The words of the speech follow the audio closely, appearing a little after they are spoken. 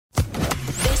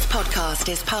podcast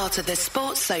is part of the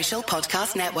Sports Social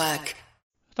Podcast Network.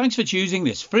 Thanks for choosing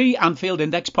this free Anfield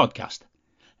Index podcast.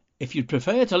 If you'd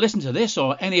prefer to listen to this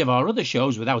or any of our other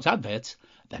shows without adverts,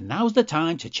 then now's the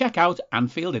time to check out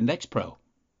Anfield Index Pro.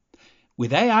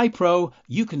 With AI Pro,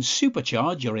 you can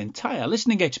supercharge your entire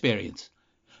listening experience.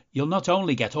 You'll not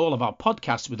only get all of our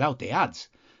podcasts without the ads,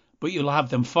 but you'll have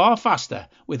them far faster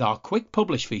with our quick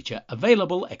publish feature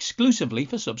available exclusively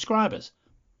for subscribers.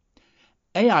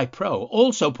 AI Pro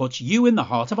also puts you in the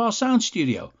heart of our sound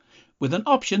studio, with an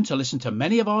option to listen to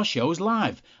many of our shows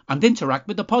live and interact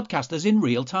with the podcasters in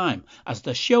real time as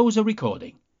the shows are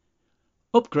recording.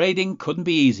 Upgrading couldn't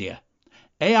be easier.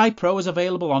 AI Pro is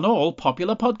available on all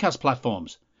popular podcast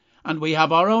platforms, and we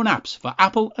have our own apps for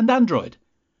Apple and Android.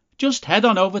 Just head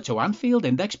on over to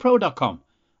AnfieldIndexPro.com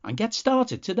and get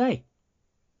started today.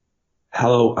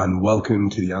 Hello and welcome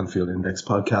to the Anfield Index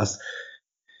podcast.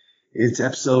 It's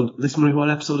episode, listen Marie, what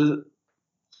episode is it?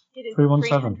 It is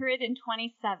 317.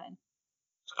 327.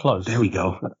 It's close. There we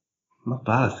go. Not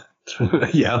bad.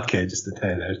 Yeah, okay, just a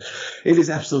 10 out. It is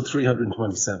episode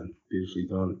 327. Beautifully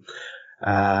done.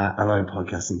 And I'm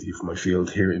podcasting to you from my field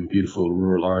here in beautiful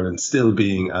rural Ireland, still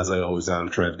being, as I always am,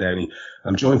 Trev Downey.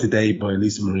 I'm joined today by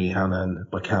Lisa Marie Hannan,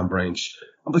 by Cam Branch,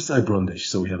 and by Cy Brundish.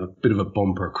 So we have a bit of a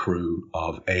bumper crew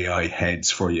of AI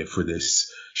heads for you for this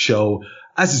show,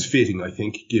 as is fitting, I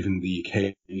think, given the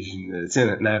occasion that it's in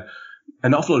it. Now,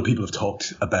 an awful lot of people have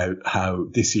talked about how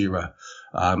this era,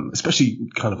 especially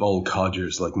kind of old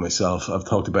codgers like myself, I've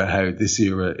talked about how this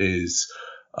era is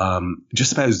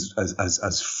just about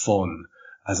as fun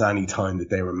as any time that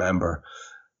they remember.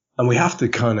 And we have to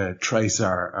kind of trace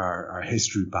our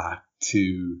history back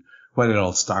to when it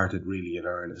all started really in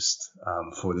earnest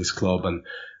for this club. And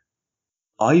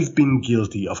I've been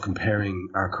guilty of comparing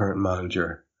our current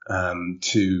manager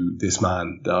to this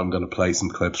man that I'm going to play some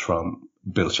clips from,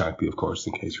 Bill Shankly, of course,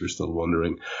 in case you're still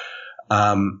wondering.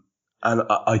 And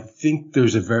I think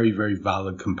there's a very, very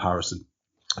valid comparison.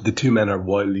 The two men are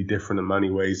wildly different in many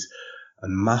ways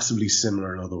and massively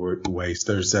similar in other ways.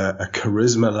 There's a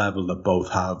charisma level that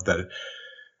both have that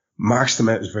marks them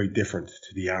out as very different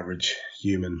to the average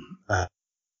human. Marks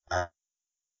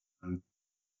them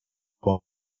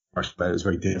out as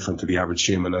very different to the average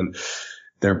human. And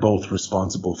they're both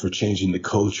responsible for changing the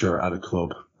culture at a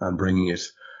club and bringing it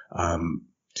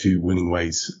to winning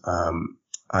ways.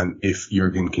 And if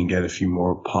Jurgen can get a few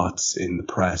more pots in the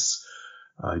press,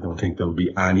 I don't think there'll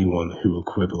be anyone who will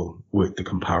quibble with the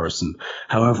comparison.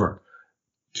 However,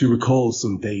 to recall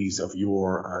some days of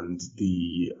yore and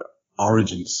the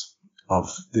origins of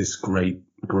this great,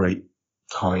 great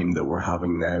time that we're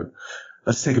having now,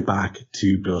 let's take it back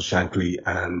to Bill Shankly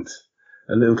and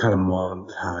a little kind of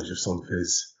montage of some of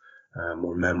his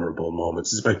more memorable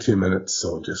moments. It's about 2 minutes,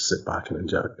 so just sit back and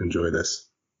enjoy this.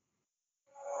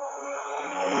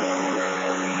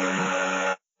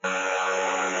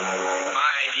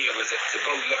 My idea was that to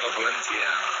build Liverpool into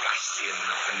a bastion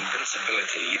of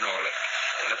invincibility, you know, like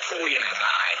Napoleon had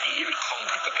that idea, he would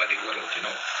conquer the bloody world, you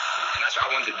know. And that's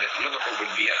what I wanted, that Liverpool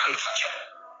would be untouchable.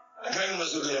 The ground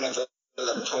wasn't good enough for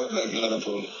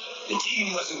Liverpool. The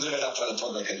team wasn't good enough for the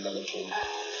public in Liverpool.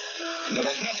 There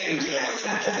was nothing good enough for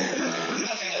the public in Liverpool.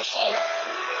 Nothing at all.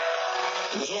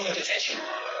 There was only detention.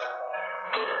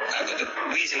 I've got the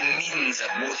ways and means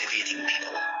of motivating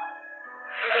people.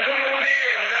 There was only one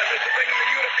aim, that was to bring the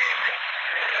European Cup.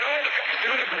 And all the cups to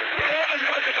Liverpool. All the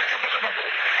cups to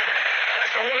Liverpool.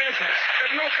 That's the whole essence.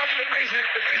 There's no cup that makes it.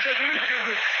 The place doesn't look too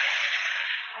good.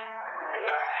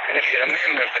 And if you're a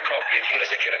member of the club, you feel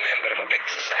as if you're a member of a big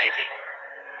society,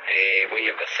 where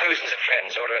you've got thousands of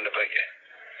friends all around about you,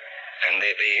 and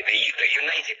they're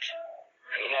united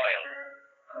and loyal.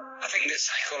 I think that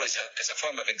psychology is a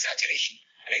form of exaggeration,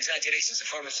 and exaggeration is a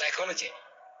form of psychology.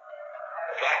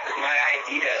 But my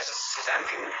idea is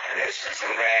Anfield, and it's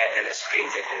in red, and it's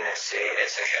painted, and it's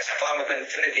a form of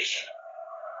intimidation.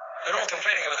 They're all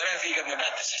complaining about their Anfield and the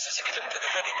bad decisions. He didn't put the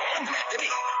bloody ball in there, did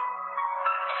he?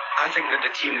 I think that the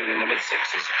team in the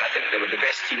mid-60s, I think they were the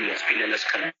best team that's been in this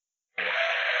country.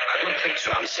 I don't think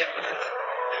so. I'm set with it.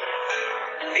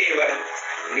 They weren't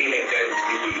kneeling down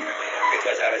to me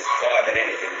because I was more than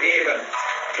anything. They were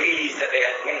pleased that they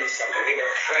had won something. They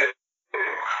were proud.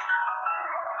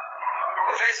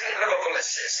 The president of Liverpool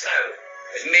is now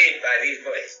was made by these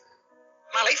boys.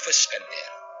 My life was spent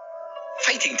there,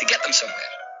 fighting to get them somewhere.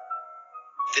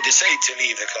 To decide to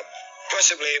leave the club,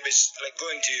 possibly it was like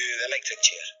going to the electric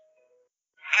chair.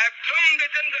 I've drummed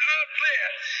it into our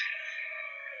players,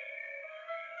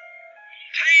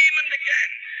 time and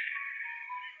again,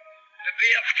 that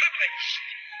they are privileged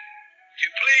to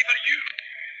play for you.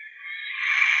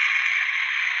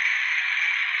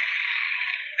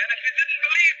 And if you didn't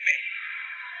believe me,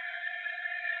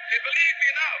 you believe me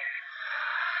now.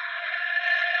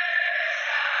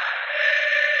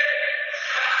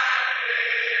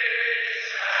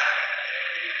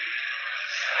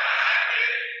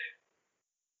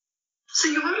 So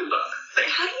you wrote a book, but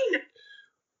how do you know?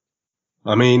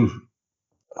 I mean,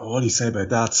 what do you say about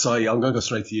that? Sorry, I'm going to go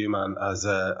straight to you, man, as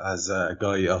a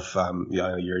guy of,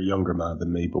 you're a younger man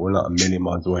than me, but we're not a million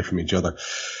miles away from each other.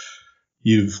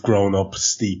 You've grown up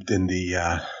steeped in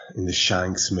the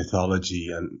Shanks mythology,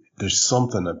 and there's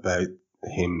something about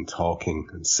him talking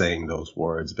and saying those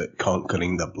words about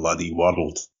conquering the bloody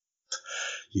world.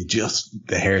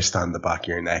 The hair stand the back of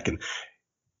your neck, and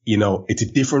it's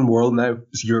a different world now.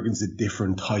 Jurgen's a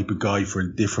different type of guy for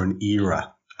a different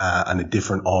era, and a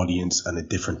different audience and a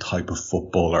different type of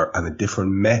footballer and a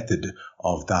different method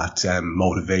of that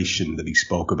motivation that he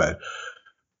spoke about.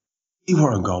 See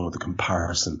where I'm going with the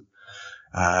comparison.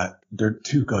 They're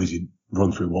two guys you'd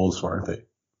run through walls for, aren't they?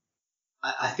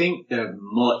 I think they're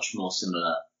much more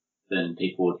similar than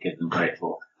people would give them credit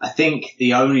for. I think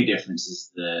the only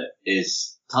difference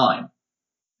is time.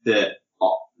 That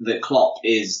Klopp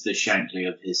is the Shankly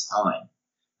of his time.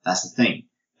 That's the thing.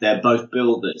 They're both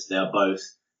builders. They're both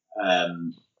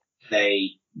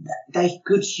they're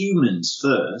good humans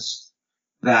first.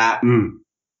 That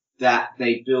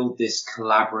they build this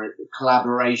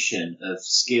collaboration of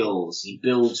skills. He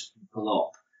builds people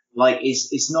up. Like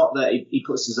it's not that he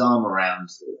puts his arm around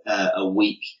a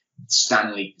weak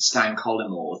Stan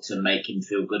Collymore to make him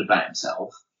feel good about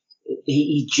himself.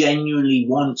 He genuinely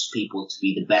wants people to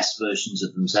be the best versions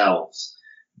of themselves.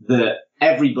 That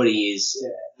everybody he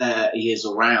is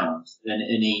around,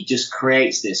 and he just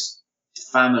creates this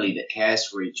family that cares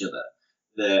for each other.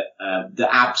 That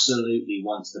absolutely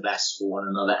wants the best for one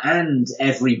another and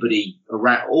everybody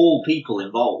around, all people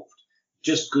involved,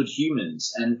 just good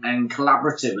humans, and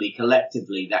collaboratively,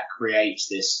 collectively, that creates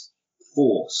this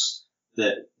force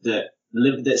that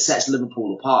sets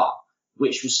Liverpool apart,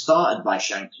 which was started by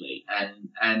Shankly,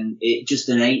 and it just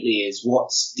innately is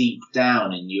what's deep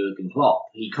down in Jurgen Klopp.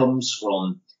 He comes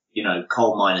from,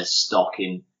 coal miners' stock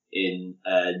in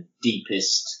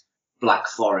deepest Black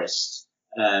Forest.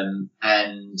 And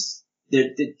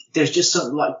there's just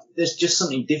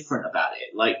something different about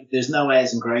it. Like, there's no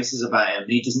airs and graces about him.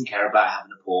 He doesn't care about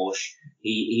having a Porsche.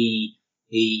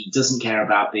 He doesn't care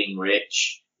about being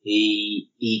rich.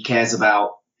 He cares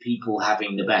about people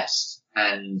having the best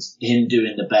and him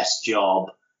doing the best job,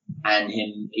 and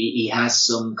he has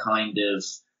some kind of,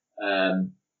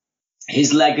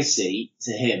 his legacy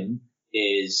to him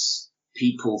is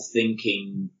people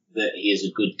thinking that he is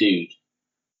a good dude,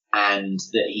 and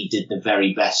that he did the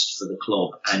very best for the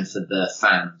club and for the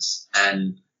fans,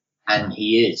 and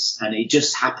he is, and he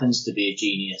just happens to be a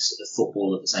genius at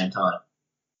football at the same time.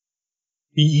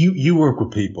 You work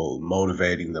with people,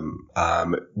 motivating them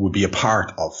would be a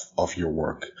part of your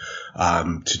work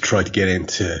to try to get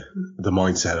into the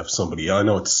mindset of somebody. I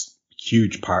know it's a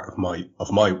huge part of my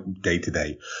day to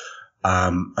day.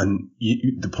 And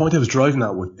the point I was driving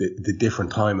at with the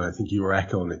different time, and I think you were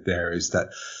echoing it there, is that,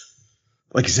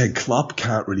 like I said, Klopp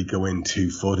can't really go in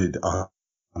two-footed on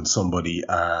somebody,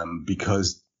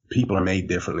 because people are made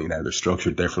differently now. They're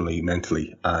structured differently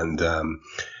mentally. And,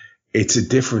 it's a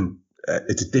different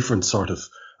sort of,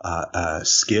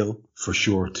 skill for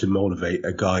sure to motivate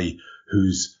a guy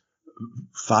who's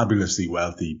fabulously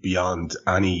wealthy beyond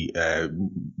any,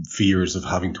 fears of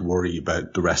having to worry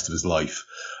about the rest of his life,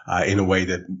 in a way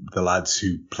that the lads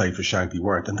who played for Shankly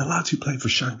weren't. And the lads who played for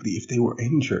Shankly, if they were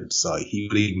injured, he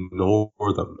would ignore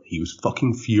them. He was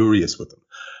fucking furious with them.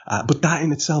 But that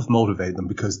in itself motivated them,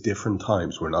 because different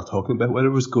times, we're not talking about whether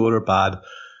it was good or bad.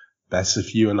 Best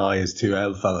if you and I, as two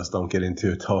old fellas, don't get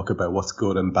into a talk about what's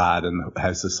good and bad and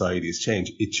how society has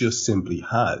changed. It just simply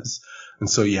has. And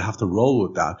so you have to roll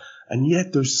with that. And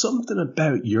yet there's something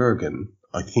about Jurgen,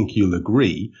 I think you'll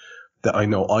agree, that I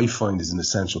know I find is an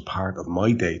essential part of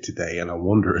my day to day. And I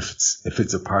wonder if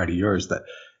it's a part of yours, that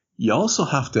you also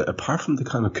have to, apart from the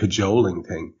kind of cajoling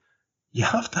thing, you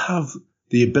have to have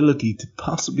the ability to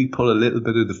possibly put a little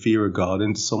bit of the fear of God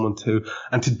into someone too.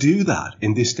 And to do that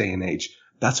in this day and age,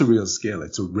 that's a real skill.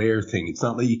 It's a rare thing. It's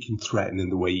not like you can threaten in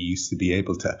the way you used to be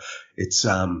able to. It's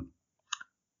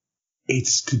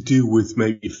to do with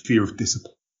maybe fear of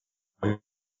disappointment.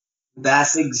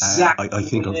 That's exactly. I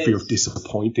think of fear of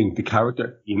disappointing the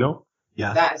character.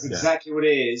 Yeah. That is exactly what it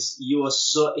is.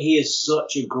 He is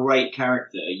such a great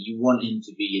character. You want him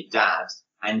to be your dad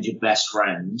and your best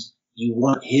friend. You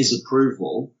want his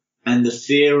approval, and the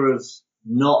fear of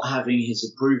not having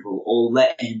his approval or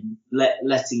letting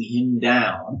him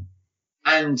down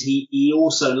And he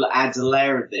also adds a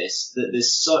layer of this, that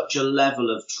there's such a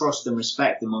level of trust and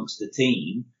respect amongst the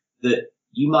team that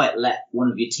you might let one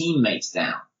of your teammates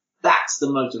down. That's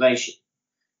the motivation.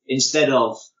 Instead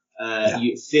of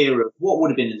fear of what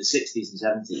would have been in the 60s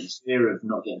and 70s, fear of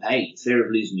not getting paid, fear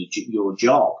of losing your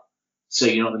job. So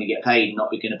you're not going to get paid,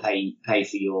 not going to pay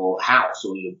for your house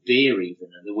or your beer even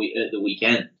at the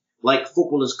weekend. Like,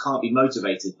 footballers can't be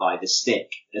motivated by the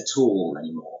stick at all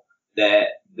anymore.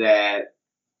 They're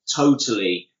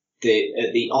totally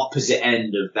at the opposite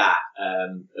end of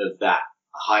that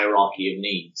hierarchy of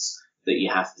needs that you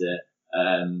have to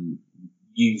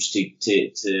use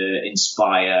to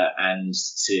inspire and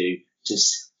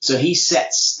so he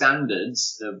sets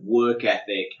standards of work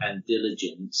ethic and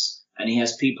diligence, and he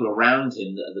has people around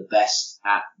him that are the best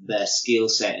at their skill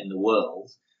set in the world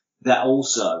that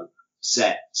also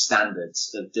set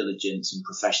standards of diligence and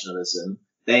professionalism.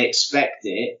 They expect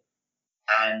it,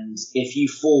 and if you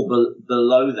fall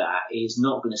below that, he's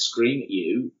not going to scream at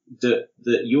you that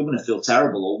you're going to feel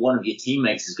terrible, or one of your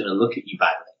teammates is going to look at you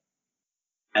badly.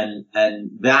 And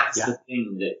that's the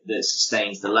thing that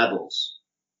sustains the levels.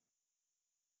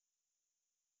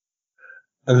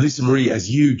 And Lisa Marie, as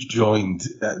you joined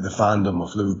the fandom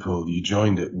of Liverpool, you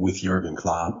joined it with Jurgen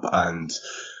Klopp and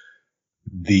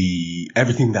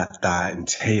everything that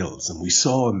entails. And we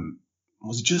saw him,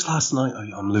 was it just last night?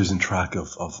 I'm losing track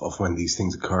of when these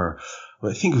things occur.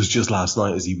 But I think it was just last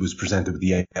night as he was presented with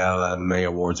the ALMA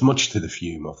Awards, much to the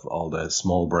fume of all the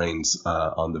small brains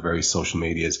on the various social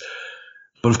medias.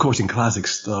 But of course, in classic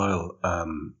style,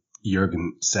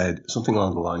 Jurgen said something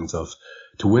along the lines of,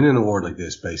 to win an award like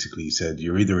this, basically, he said,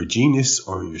 you're either a genius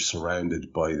or you're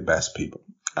surrounded by the best people.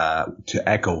 To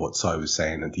echo what Si was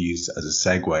saying and to use as a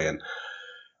segue. And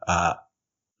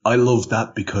I love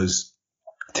that because,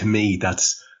 to me,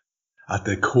 that's at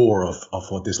the core of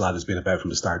what this lad has been about from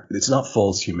the start. It's not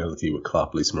false humility with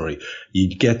Klopp, Lisa Marie.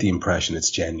 You get the impression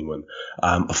it's genuine.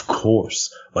 Of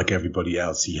course, like everybody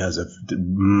else, he has a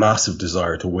massive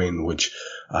desire to win, which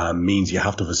means you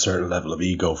have to have a certain level of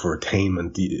ego for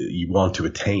attainment you want to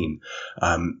attain.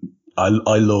 I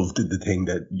loved the thing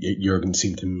that Jurgen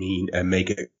seemed to make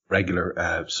a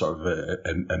regular sort of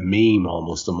a meme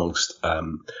almost amongst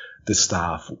the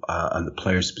staff and the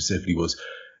players specifically, was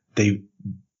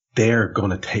they're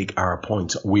going to take our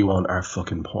points. We want our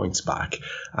fucking points back.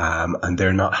 And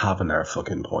they're not having our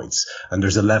fucking points. And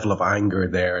there's a level of anger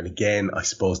there. And again, I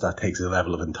suppose that takes a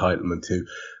level of entitlement too.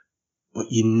 But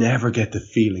you never get the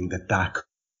feeling that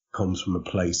comes from a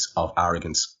place of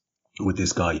arrogance with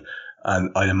this guy.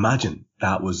 And I imagine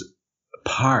that was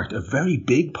a very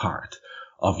big part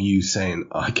of you saying,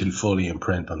 I can fully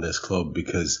imprint on this club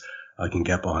because I can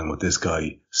get behind what this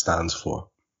guy stands for.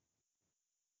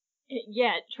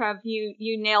 Yeah, Trev,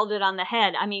 you nailed it on the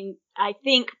head. I mean, I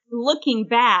think looking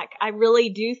back, I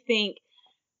really do think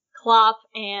Klopp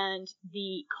and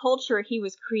the culture he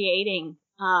was creating,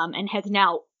 and has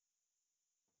now,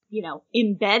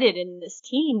 embedded in this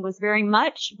team was very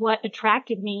much what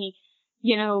attracted me,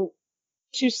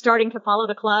 to starting to follow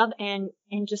the club and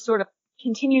just sort of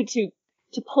continue to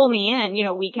pull me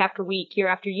in, week after week, year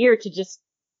after year to just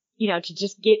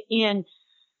get in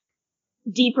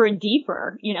deeper and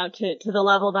deeper, to the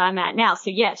level that I'm at now.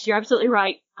 So yes, you're absolutely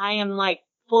right. I am like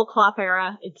full Klopp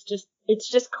era. It's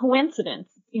just coincidence.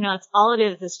 It's all it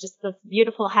is. It's just this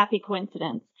beautiful, happy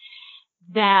coincidence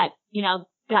that,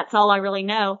 that's all I really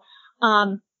know.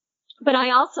 But I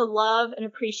also love and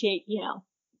appreciate,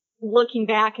 looking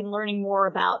back and learning more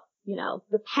about,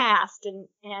 the past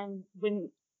and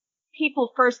when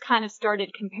people first kind of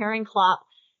started comparing Klopp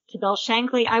to Bill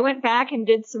Shankly, I went back and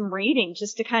did some reading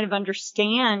just to kind of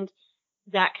understand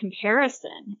that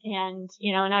comparison. And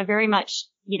I very much,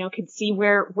 could see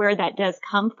where that does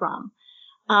come from.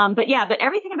 But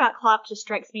everything about Klopp just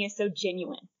strikes me as so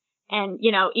genuine. And,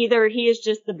 either he is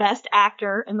just the best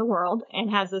actor in the world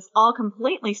and has us all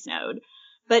completely snowed,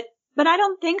 but I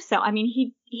don't think so. I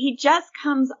mean, he just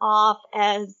comes off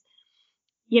as,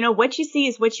 what you see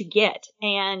is what you get.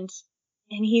 And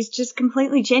he's just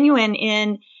completely genuine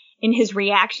in his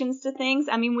reactions to things.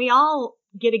 I mean, we all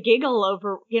get a giggle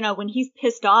over, when he's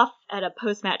pissed off at a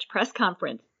post-match press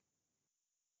conference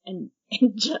and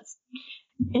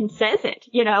says it,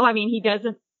 I mean, he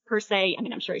doesn't per se, I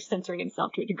mean, I'm sure he's censoring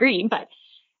himself to a degree, but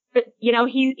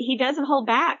he doesn't hold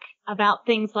back about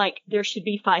things like there should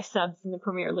be 5 subs in the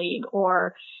Premier League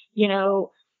or,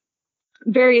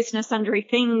 various and sundry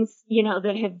things,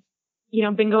 that have,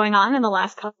 been going on in the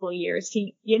last couple of years.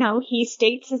 He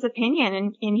states his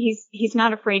opinion and he's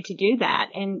not afraid to do that.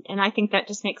 And I think that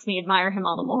just makes me admire him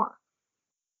all the more.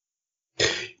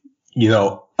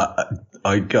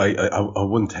 I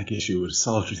wouldn't take issue with a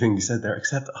solitary thing you said there,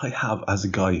 except I have, as a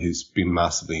guy who's been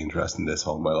massively interested in this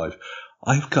all my life,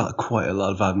 I've got quite a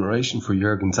lot of admiration for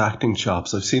Jurgen's acting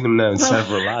chops. I've seen him now in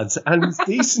several ads, and he's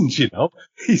decent, you know.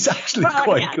 He's actually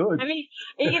quite good. I mean,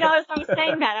 you know, as I was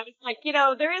saying that, I was like, you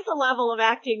know, there is a level of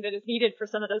acting that is needed for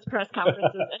some of those press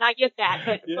conferences, and I get that.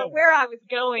 But where I was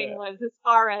going was as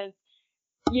far as,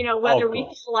 you know, whether we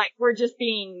feel like we're just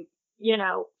being, you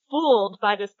know, fooled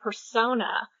by this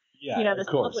persona. Yeah, you know, this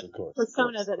public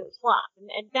persona that is flop.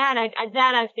 And that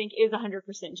I think is 100%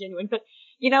 genuine. But,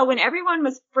 you know, when everyone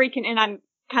was freaking, and I'm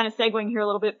kind of segueing here a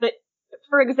little bit, but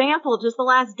for example, just the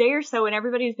last day or so when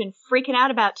everybody's been freaking out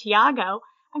about Thiago,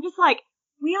 I'm just like,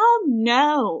 we all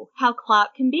know how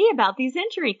Klopp can be about these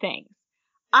injury things.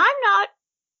 I'm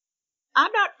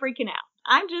not freaking out.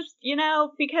 I'm just, you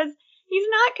know, because he's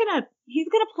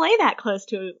gonna play that close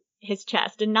to his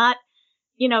chest and not,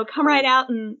 you know, come right out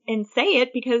and say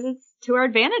it because it's to our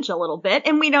advantage a little bit.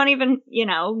 And we don't even, you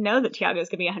know that Thiago's going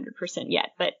to be 100% yet.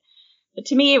 But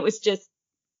to me, it was just,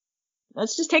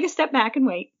 let's just take a step back and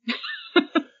wait.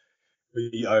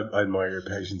 I admire your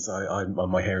patience.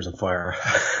 My hair's on fire,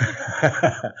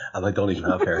 and I don't even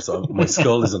have hair, so my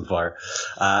skull is on fire.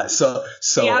 I was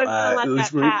going to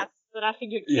let that pass. But I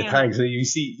figured. Yeah, thanks. So you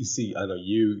see. I know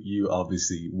you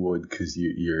obviously would, because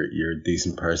you're a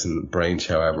decent person. Branch,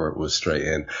 however, was straight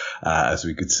in, as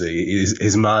we could see.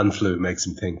 His man flu makes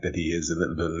him think that he is a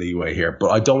little bit of leeway here. But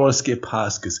I don't want to skip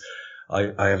past, because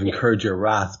I have incurred your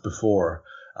wrath before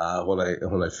when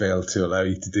I failed to allow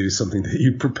you to do something that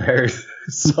you prepared.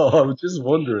 So I'm just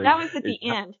wondering. That was at the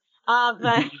end.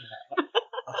 But.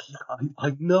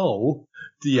 I know.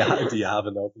 Do you have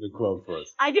an opening quote for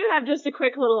us? I do have just a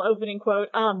quick little opening quote.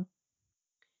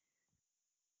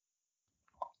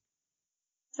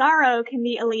 Sorrow can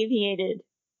be alleviated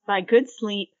by good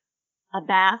sleep, a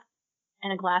bath,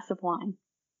 and a glass of wine.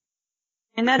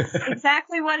 And that's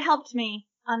exactly what helped me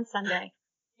on Sunday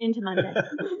into Monday.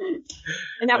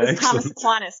 And that was Excellent. Thomas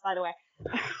Aquinas, by the way.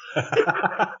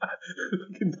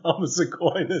 Thomas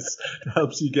Aquinas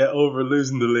helps you get over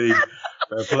losing the league.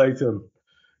 Play to him.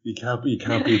 You can't beat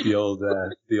the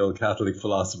old Catholic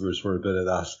philosophers for a bit of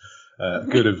that.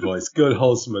 Good advice, good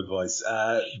wholesome advice.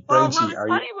 Well, what was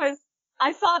funny was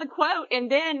I saw the quote, and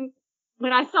then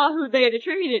when I saw who they had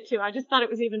attributed it to, I just thought it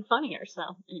was even funnier. So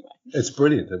anyway, it's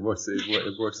brilliant. It works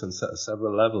on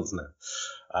several levels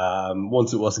now.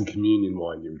 Once it wasn't communion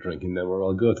wine you were drinking, then we're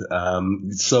all good.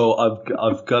 So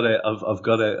I've got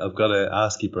to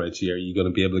ask you, Bridgie, are you going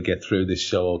to be able to get through this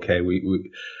show? Okay,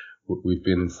 we've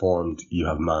been informed you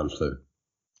have man flu.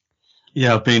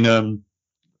 Yeah, I've been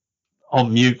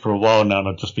on mute for a while now, and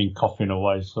I've just been coughing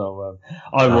away. So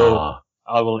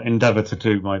I will endeavour to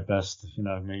do my best. You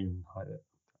know what I mean?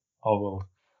 I will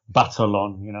battle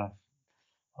on. You know.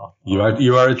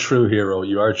 You are a true hero.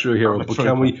 You are a true hero. But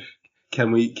can we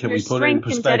Your put it in perspective? strength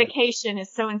and dedication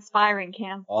is so inspiring,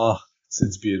 Cam. Oh,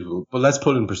 it's beautiful. But let's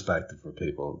put it in perspective for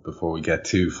people before we get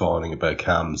too fawning about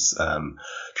Cam's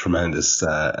tremendous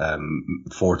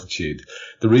fortitude.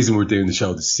 The reason we're doing the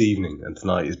show this evening and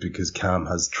tonight is because Cam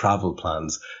has travel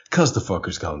plans, because the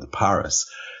fucker's going to Paris.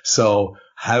 So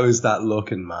how is that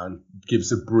looking, man? Give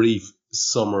us a brief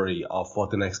summary of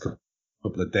what the next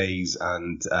couple of days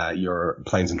and your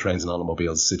planes and trains and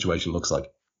automobiles situation looks like.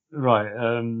 Right.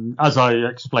 As I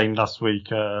explained last week,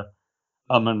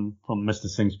 Aman from Mr.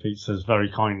 Singh's Pizzas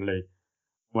very kindly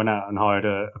went out and hired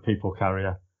a people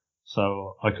carrier,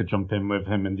 so I could jump in with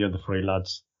him and the other three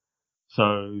lads.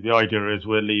 So the idea is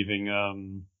we're leaving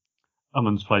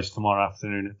Aman's place tomorrow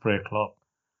afternoon at 3:00.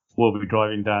 We'll be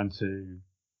driving down to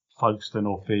Folkestone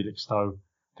or Felixstowe.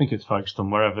 I think it's Folkestone,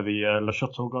 wherever the Le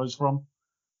Shuttle goes from,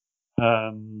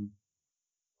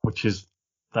 which is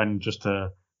then just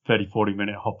a 30-40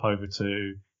 minute hop over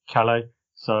to Calais.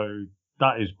 So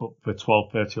that is booked for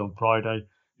 12:30 on Friday.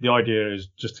 The idea is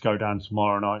just to go down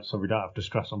tomorrow night, so we don't have to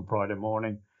stress on Friday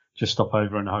morning. Just stop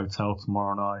over in a hotel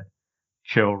tomorrow night,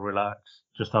 chill, relax,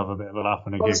 just have a bit of a laugh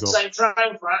and a giggle. Same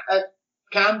train,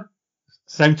 Cam?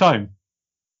 Same time?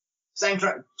 Same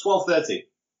train, 12:30.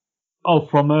 Oh,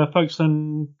 from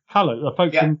Folkestone, Calais?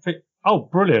 Folkestone. Yeah. Oh,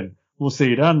 brilliant. We'll see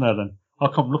you down there then.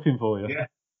 I'll come looking for you. Yeah.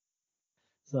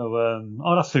 So,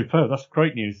 that's superb. That's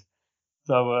great news.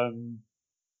 So,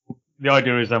 the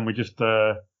idea is then we just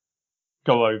go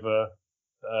over,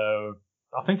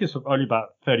 I think it's only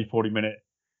about 30-40 minute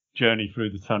journey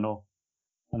through the tunnel,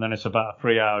 and then it's about a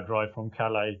 3-hour drive from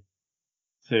Calais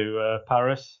to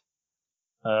Paris.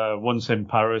 Once in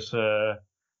Paris, the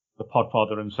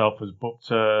Podfather himself has booked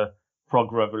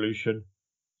Prague Revolution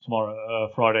tomorrow,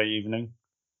 Friday evening,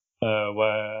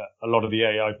 where a lot of the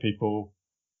AI people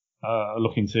are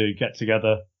looking to get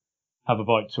together, have a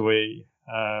bite to eat,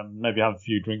 maybe have a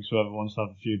few drinks, whoever wants to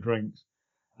have a few drinks,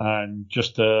 and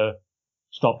just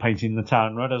start painting the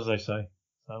town red, as they say.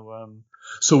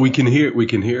 So we can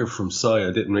hear from Sai.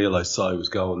 I didn't realize Sai was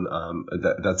going.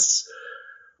 That's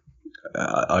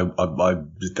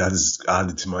that has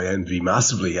added to my envy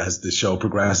massively as the show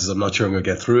progresses. I'm not sure I'm going to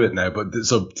get through it now, but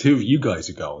so two of you guys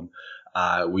are going.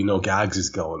 We know Gags is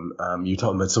going. You're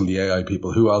talking about some of the AI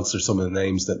people. Who else are some of the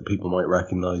names that people might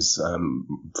recognize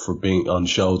for being on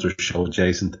shows or show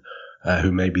adjacent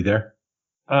who may be there?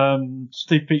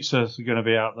 Steve Pizzas are going to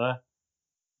be out there.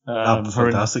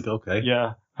 Fantastic. Okay.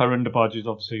 Yeah, Harundabaj is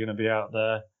obviously going to be out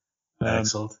there.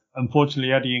 Excellent.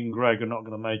 Unfortunately, Eddie and Greg are not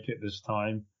going to make it this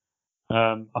time.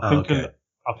 I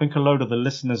think a load of the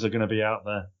listeners are going to be out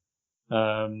there.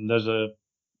 There's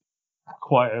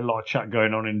quite a lot of chat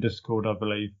going on in Discord, I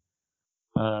believe.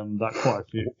 That quite a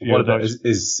few. What about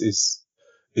is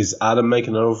Adam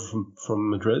making it over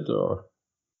from Madrid, or?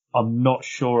 I'm not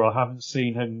sure. I haven't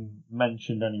seen him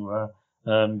mentioned anywhere.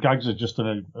 Gags has just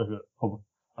done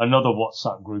another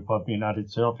WhatsApp group I've been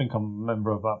added to. I think I'm a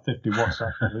member of about 50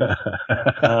 WhatsApp groups.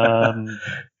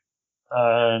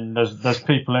 And there's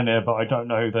people in here, but I don't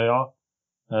know who they are.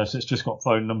 So it's just got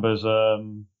phone numbers.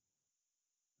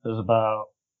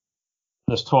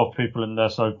 There's 12 people in there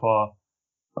so far,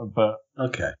 but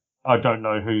okay. I don't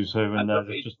know who's who in there.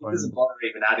 It doesn't bother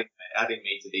even adding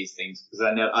me to these things because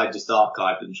I know I just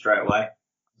archive them straight away.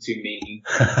 Too mean.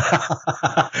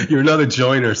 You're not a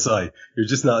joiner, Si. You're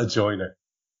just not a joiner.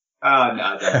 Oh no,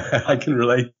 I don't. I can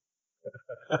relate.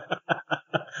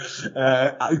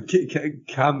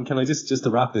 Can I just to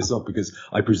wrap this up, because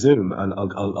I presume, and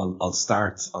I'll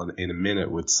start in a minute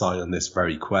with Si on this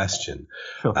very question,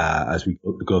 sure. As we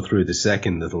go through the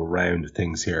second little round of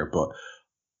things here. But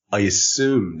I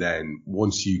assume then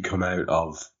once you come out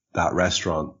of that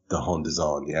restaurant, the hunt is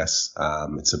on. Yes,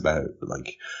 it's about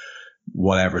like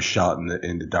whatever shot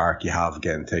in the dark you have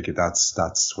getting a ticket.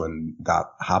 That's when that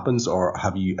happens, or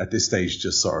have you at this stage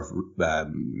just sort of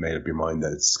made up your mind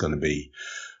that it's going to be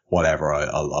whatever?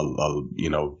 I'll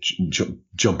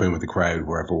jump in with the crowd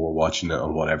wherever we're watching it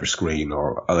on whatever screen,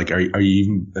 or like are you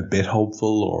even a bit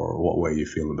hopeful, or what way are you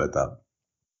feeling about that?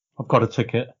 I've got a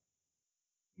ticket.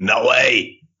 No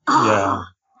way. Yeah,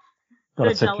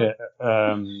 got a ticket.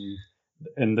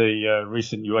 In the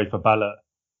recent UEFA ballot.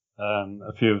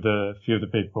 A few of the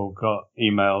people got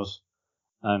emails,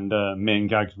 and me and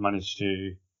Gags managed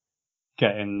to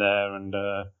get in there, and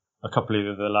a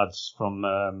couple of the lads from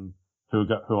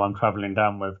who I'm travelling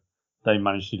down with, they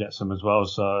managed to get some as well.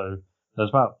 So there's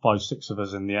about 5-6 of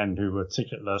us in the end who were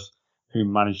ticketless, who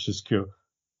managed to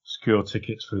secure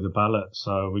tickets through the ballot.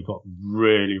 So we got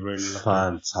really lucky.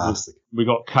 Fantastic. We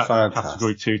got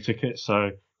category 2 tickets,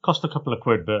 so cost a couple of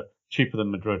quid, but cheaper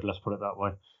than Madrid. Let's put it that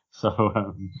way.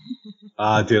 So,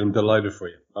 dude, I'm delighted for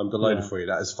you. For you.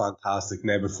 That is fantastic.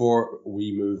 Now, before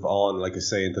we move on, like I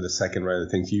say, into the second round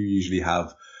of things, you usually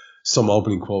have some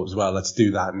opening quote as well. Let's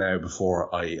do that now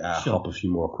before I hop a few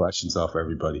more questions off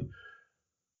everybody.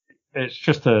 It's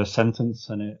just a sentence,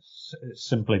 and it's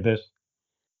simply this: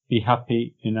 be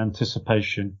happy in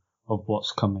anticipation of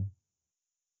what's coming.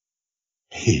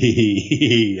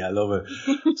 I love it.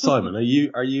 Simon, are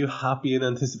you happy in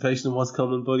anticipation of what's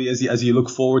coming, buddy? As you look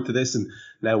forward to this, and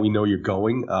now we know you're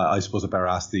going, I suppose I better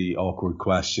ask the awkward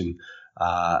question.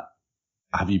 Have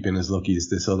you been as lucky as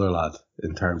this other lad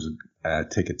in terms of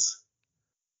tickets?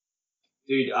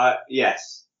 Dude,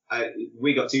 yes.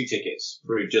 We got 2 tickets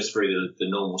through the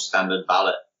normal standard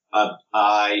ballot. I've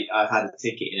had a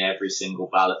ticket in every single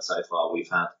ballot so far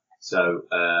we've had. So,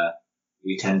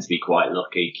 we tend to be quite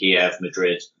lucky. Kiev,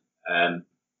 Madrid. And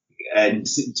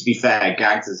to be fair,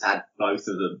 Gags has had both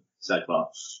of them so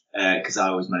far, because I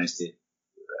always managed to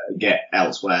get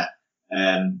elsewhere.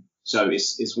 So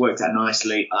it's worked out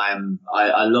nicely.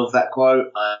 I love that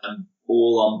quote. I'm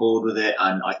all on board with it,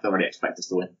 and I thoroughly expect us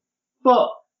to win.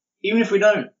 But even if we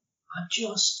don't, I'm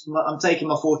taking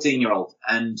my 14-year-old,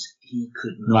 and he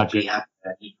could not be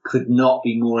happier. He could not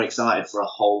be more excited for a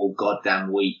whole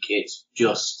goddamn week. It's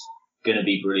just going to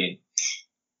be brilliant.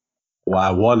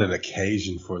 Wow, what an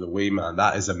occasion for the wee man.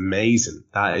 That is amazing.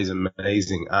 And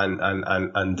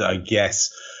I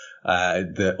guess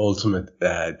the ultimate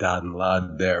dad and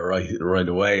lad there right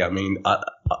away. I mean,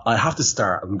 I have to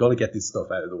start. I'm going to get this stuff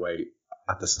out of the way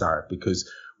at the start, because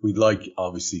we'd like,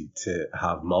 obviously, to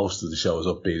have most of the show as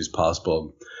upbeat as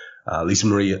possible. Lisa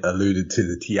Marie alluded to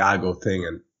the Thiago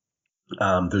thing,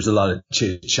 and there's a lot of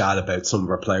chit chat about some of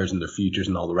our players and their futures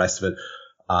and all the rest of it.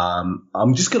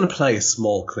 I'm just going to play a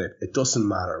small clip. It doesn't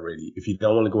matter really. If you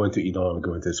don't want to go into it, you don't want to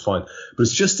go into it, it's fine. But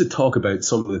it's just to talk about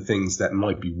some of the things that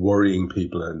might be worrying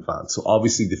people in advance. So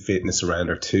obviously the fitness around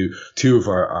our two of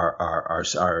our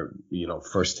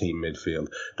first team midfield.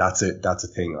 That's a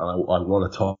thing. And I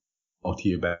want to talk to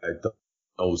you about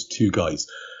those two guys.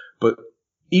 But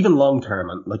even long term,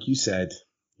 and like you said,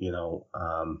 in a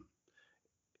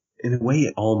way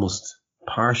it almost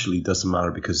partially doesn't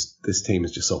matter because this team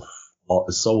is just so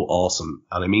awesome.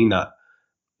 And I mean that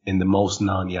in the most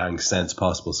non-Yang sense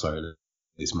possible. Sorry,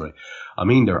 Lisa Marie. I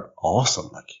mean, they're awesome.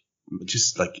 Like,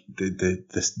 just like the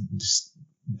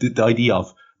idea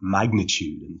of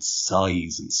magnitude and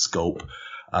size and scope.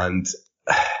 And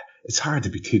it's hard to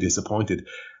be too disappointed.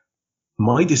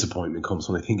 My disappointment comes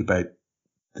when I think about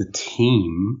the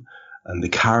team and the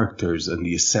characters and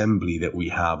the assembly that we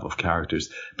have of characters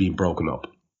being broken up.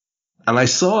 And I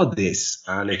saw this,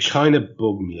 and it kind of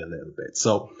bugged me a little bit.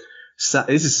 So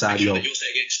this is Sadio. This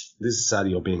is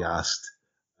Sadio being asked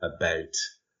about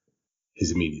his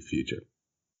immediate future.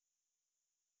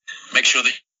 Make sure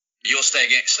that you're staying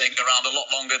around a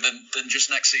lot longer than just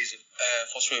next season.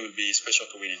 For sure, it will be special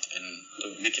to win it and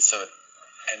to make it 7.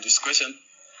 And this question,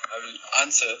 I will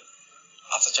answer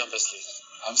after Champions League.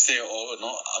 I'm saying,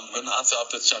 I'm going to answer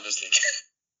after Champions League.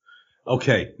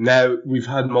 Okay, now we've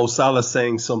had Mo Salah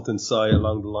saying something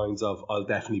along the lines of, I'll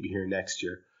definitely be here next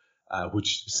year,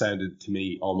 which sounded to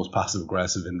me almost passive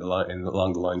aggressive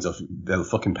along the lines of, they'll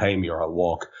fucking pay me or I'll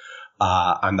walk.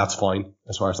 And that's fine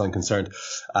as far as I'm concerned.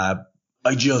 I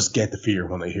just get the fear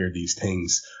when I hear these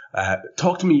things.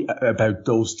 Talk to me about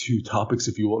those two topics,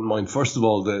 if you wouldn't mind. First of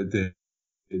all, the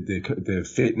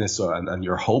fitness and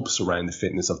your hopes around the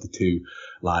fitness of the two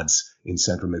lads in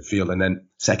central midfield. And then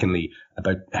secondly,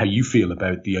 about how you feel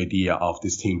about the idea of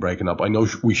this team breaking up. I know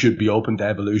we should be open to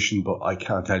evolution, but I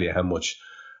can't tell you how much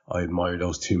I admire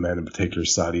those two men in particular,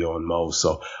 Sadio and Mo.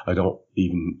 So I don't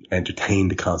even entertain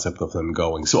the concept of them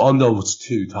going. So on those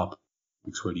two topics,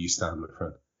 where do you stand, my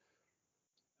friend?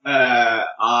 I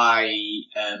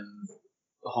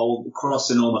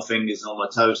crossing all my fingers and all my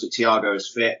toes that Thiago is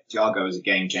fit. Thiago is a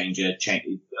game changer.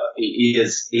 He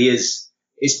is.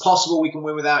 It's possible we can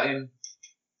win without him.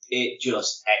 It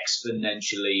just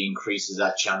exponentially increases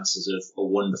our chances of a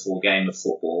wonderful game of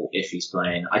football if he's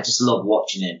playing. I just love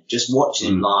watching him. Just watching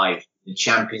him live. The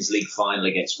Champions League final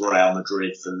against Real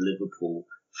Madrid for Liverpool.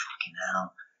 Fucking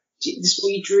hell. This is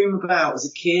what you dream about as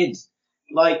a kid.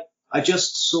 Like, I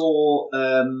just saw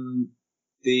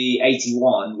the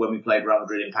 81 when we played Real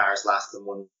Madrid in Paris last and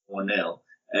won 1-0.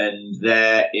 And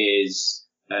there is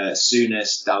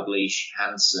Souness, Dalglish,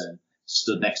 Hansen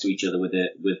stood next to each other with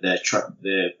the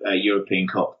European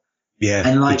Cup. Yeah,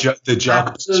 and like the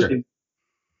jock picture.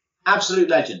 Absolute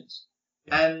legends.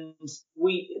 And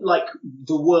we, like,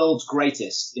 the world's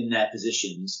greatest in their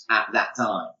positions at that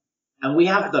time. And we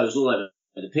have those all over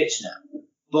the pitch now.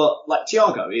 But, like,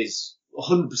 Thiago is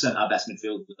 100% our best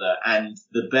midfielder and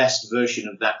the best version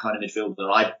of that kind of midfielder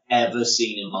I've ever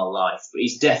seen in my life. But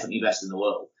he's definitely best in the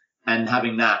world. And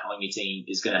having that on your team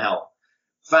is going to help.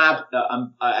 Fab,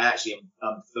 I'm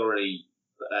thoroughly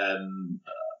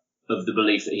of the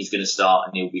belief that he's going to start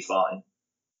and he'll be fine.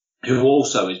 Who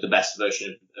also is the best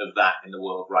version of that in the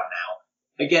world right now,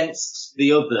 against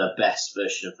the other best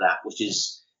version of that, which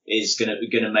is going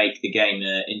to make the game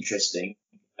interesting.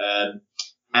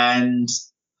 And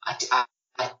I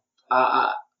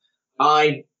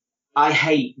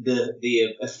hate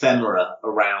the ephemera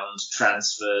around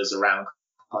transfers, around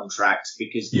contracts,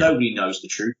 because nobody knows the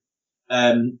truth.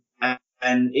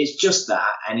 And it's just that,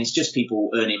 and it's just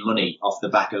people earning money off the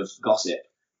back of gossip.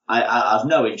 I've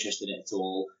no interest in it at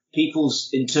all. People's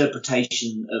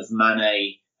interpretation of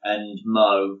Mane and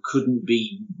Mo couldn't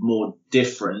be more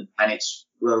different, and it's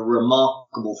a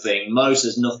remarkable thing. Mo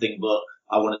says nothing but,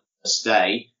 I want to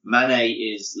stay. Mane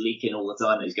is leaking all the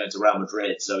time that he's going to Real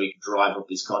Madrid so he can drive up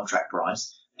his contract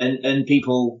price. And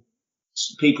people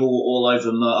all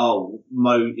over Mo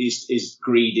is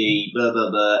greedy, blah, blah,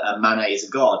 blah, and Mane is a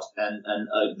god and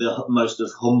the most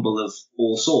of humble of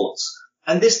all sorts.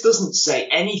 And this doesn't say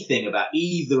anything about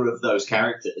either of those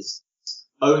characters,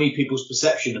 only people's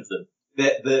perception of them.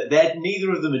 They're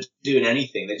neither of them are doing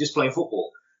anything. They're just playing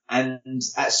football. And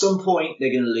at some point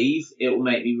they're going to leave. It will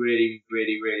make me really,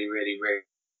 really, really, really, really,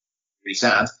 really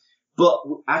sad. But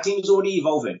our team is already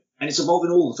evolving, and it's evolving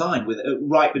all the time, with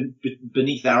right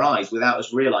beneath our eyes, without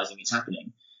us realizing it's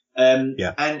happening. And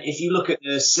if you look at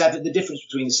the difference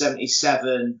between the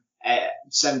 77,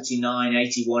 79,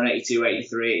 81, 82,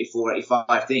 83, 84,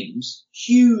 85 teams,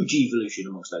 huge evolution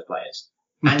amongst those players.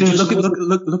 Dude, look at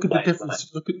the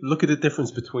difference. Look at the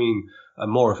difference between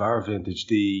more of our vintage,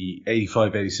 the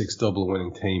 85-86 double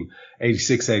winning team.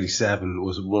 86-87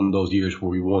 was one of those years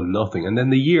where we won nothing, and then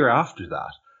the year after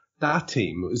that, that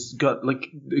team got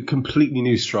like a completely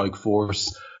new strike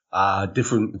force. A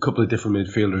couple of different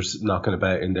midfielders knocking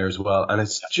about in there as well, and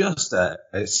it's just a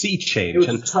sea change.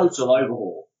 It was a total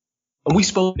overhaul. And we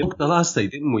spoke the last day,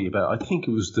 didn't we? About I think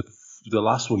it was the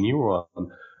last one you were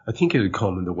on. I think it had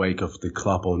come in the wake of the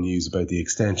Kloppo news about the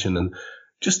extension, and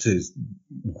just to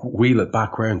wheel it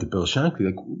back round to Bill Shankly,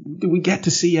 like, do we get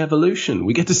to see evolution?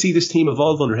 We get to see this team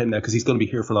evolve under him now because he's going to be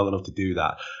here for long enough to do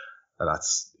that, and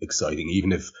that's exciting.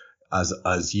 Even if,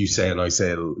 as you say and I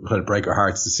say, it'll kind of break our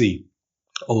hearts to see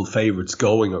old favourites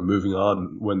going or moving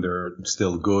on when they're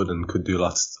still good and could do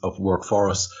lots of work for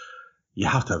us. You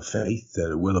have to have faith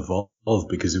that it will evolve,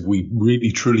 because if we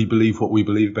really truly believe what we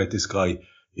believe about this guy,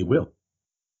 it will.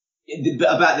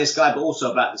 About this guy, but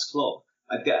also about this club.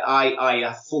 I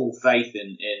have full faith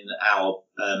in our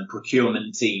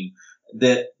procurement team.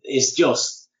 That it's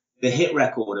just the hit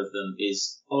record of them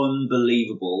is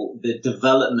unbelievable. The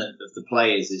development of the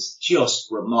players is just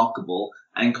remarkable,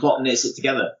 and Klopp knits it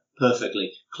together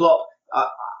perfectly. Klopp,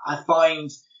 I find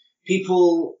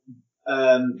people.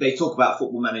 They talk about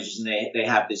football managers and they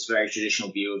have this very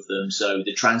traditional view of them. So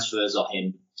the transfers are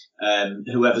him,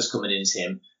 whoever's coming into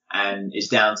him, and it's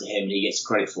down to him and he gets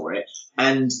credit for it.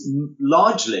 And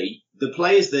largely the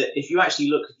players that, if you actually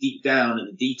look deep down at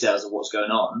the details of what's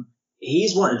going on,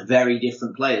 he's wanted very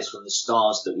different players from the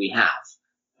stars that we have.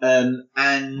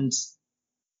 And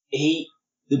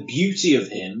the beauty of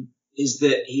him is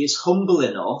that he is humble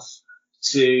enough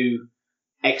to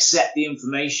accept the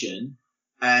information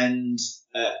and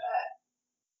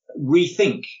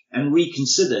rethink and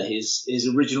reconsider his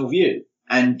original view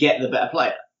and get the better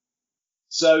player.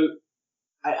 So,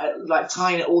 like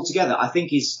tying it all together, I think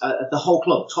the whole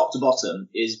club, top to bottom,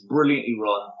 is brilliantly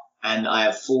run, and I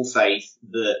have full faith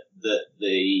that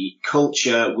the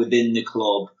culture within the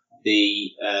club,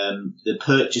 the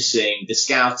purchasing, the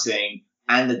scouting,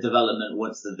 and the development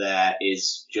once they're there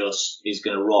is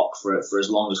going to rock for as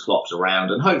long as Klopp's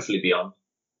around, and hopefully beyond.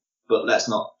 But let's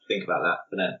not think about that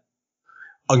for now.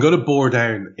 I'm going to bore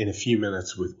down in a few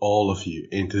minutes with all of you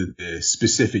into the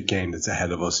specific game that's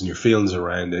ahead of us and your feelings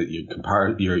around it,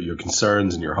 your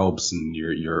concerns and your hopes and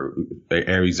your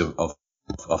areas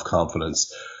of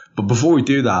confidence. But before we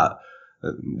do that,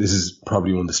 this is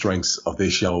probably one of the strengths of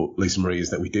this show, Lisa Marie,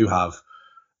 is that we do have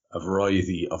a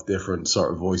variety of different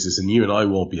sort of voices, and you and I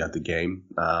won't be at the game.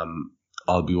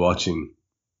 I'll be watching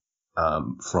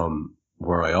from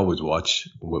where I always watch,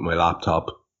 with my laptop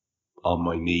on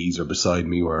my knees or beside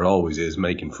me, where it always is,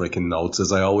 making freaking notes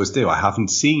as I always do. I haven't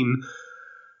seen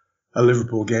a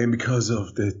Liverpool game because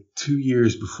of the 2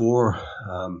 years before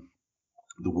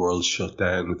the world shut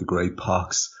down with the Great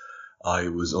Pox. I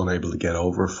was unable to get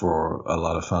over for a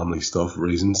lot of family stuff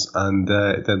reasons, and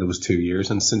then there was 2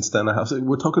 years, and since then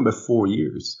we're talking about 4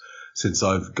 years since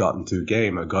I've gotten to a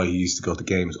game. A guy who used to go to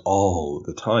games all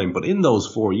the time. But in those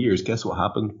 4 years, guess what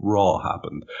happened? Raw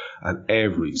happened. And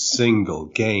every single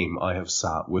game I have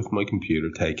sat with my computer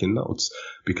taking notes,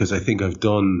 because I think I've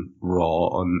done Raw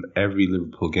on every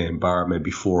Liverpool game, bar maybe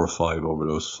 4 or 5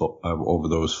 over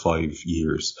those 5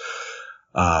 years,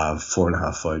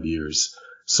 4.5, 5 years.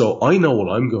 So I know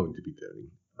what I'm going to be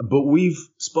doing. But we've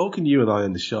spoken, you and I,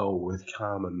 on the show with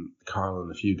Cam and Carl on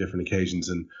a few different occasions,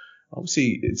 and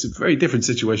obviously, it's a very different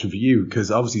situation for you,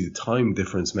 because obviously the time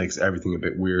difference makes everything a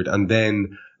bit weird. And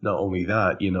then not only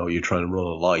that, you're trying to run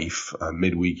a life.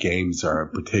 Midweek games are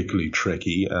particularly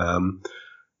tricky.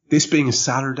 This being a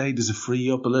Saturday, does it free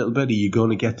you up a little bit? Are you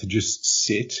going to get to just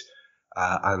sit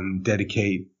and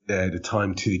dedicate the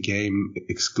time to the game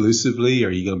exclusively? Are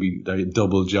you going to be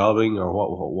double jobbing, or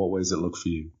what way does it look for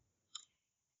you?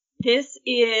 This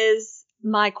is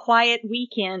my quiet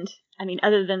weekend. I mean,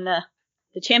 other than the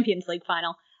Champions League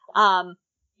final,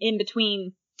 in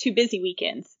between 2 busy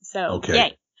weekends. So,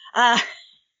 okay. Yay.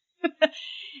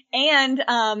 And,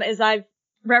 as I've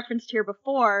referenced here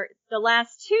before, the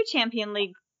last 2 Champions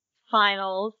League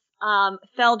finals,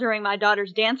 fell during my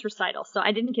daughter's dance recital. So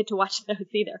I didn't get to watch those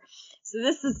either.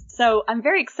 So I'm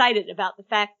very excited about the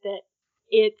fact that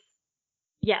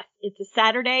it's a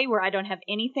Saturday where I don't have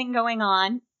anything going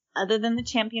on other than the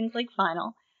Champions League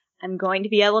final. I'm going to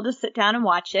be able to sit down and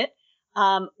watch it.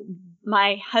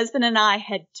 My husband and I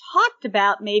had talked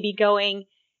about maybe going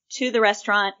to the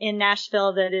restaurant in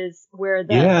Nashville that is where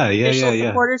the official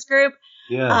supporters group.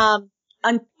 Yeah.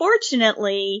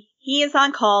 Unfortunately, he is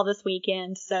on call this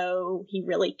weekend, so he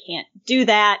really can't do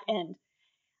that, and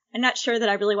I'm not sure that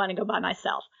I really want to go by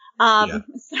myself.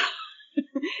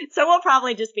 So we'll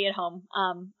probably just be at home.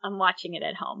 I'm watching it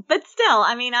at home, but still,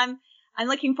 I mean, I'm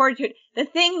looking forward to it. The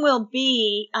thing will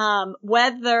be,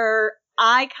 whether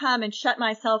I come and shut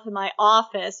myself in my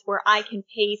office where I can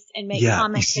pace and make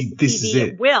comments at the TV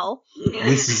at will.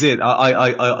 This is it.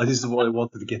 I this is what I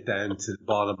wanted to get down to the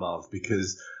bottom of,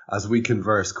 because as we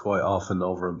converse quite often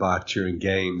over and back during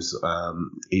games,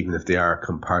 even if they are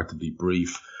comparatively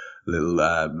brief,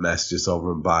 little messages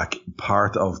over and back,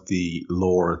 part of the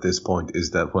lore at this point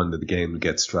is that when the game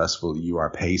gets stressful, you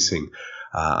are pacing.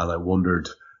 And I wondered,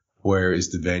 where is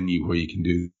the venue where you can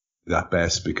do that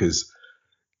best, because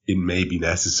it may be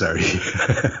necessary.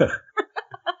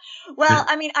 Well,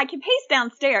 I mean, I can pace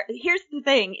downstairs. Here's the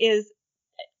thing is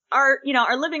our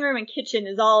living room and kitchen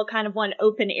is all kind of one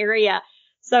open area.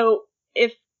 So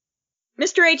if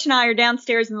Mr. H and I are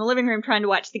downstairs in the living room trying to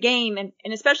watch the game, and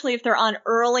especially if they're on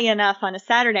early enough on a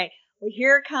Saturday, well,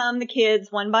 here come the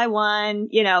kids one by one,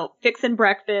 fixing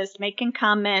breakfast, making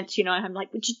comments, and I'm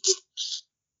like, would you just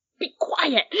be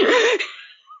quiet?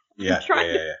 Yeah.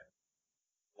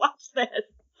 Watch this.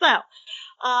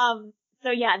 So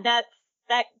yeah, that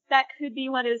could be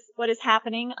what is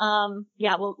happening.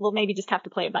 We'll maybe just have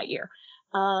to play it by ear.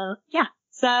 Yeah.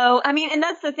 So, I mean, and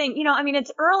that's the thing,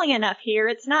 it's early enough here.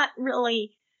 It's not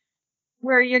really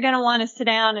where you're going to want to sit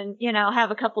down and,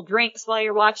 have a couple drinks while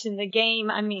you're watching the game.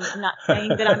 I mean, I'm not saying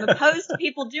that I'm opposed to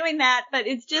people doing that, but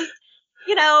it's just,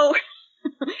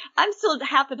 I'm still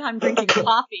half the time drinking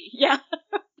coffee. Yeah.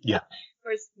 Yeah. Of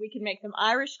course, we can make them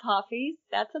Irish coffees.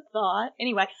 That's a thought.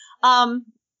 Anyway,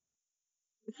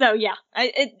 so yeah,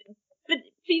 I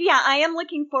am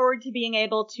looking forward to being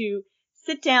able to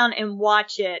sit down and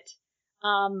watch it,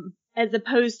 as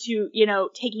opposed to,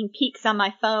 taking peeks on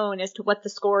my phone as to what the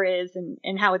score is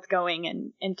and how it's going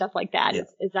and stuff like that,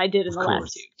 as I did in the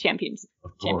last two champions.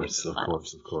 Of course.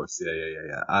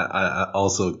 Yeah. I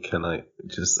also, I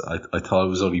thought it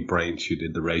was only Brains who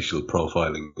did the racial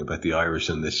profiling about the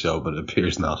Irish in this show, but it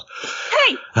appears not.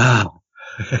 Hey!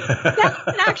 That's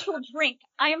an actual drink.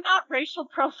 I am not racial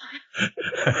profiling.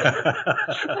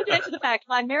 But to answer the fact,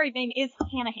 my married name is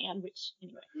Hanahan, which,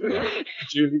 anyway.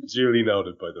 Duly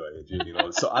noted, by the way. Duly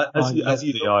noted. So, as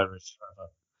you the Irish, Trevor.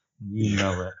 You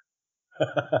know it.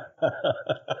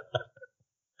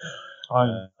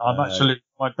 I'm actually,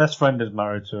 my best friend is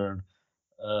married to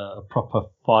a proper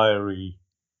fiery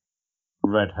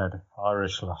redhead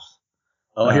Irish lass.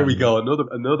 Oh, here we go.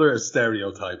 Another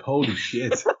stereotype. Holy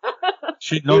shit.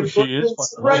 She is.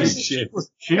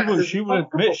 She will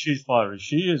admit she's fiery.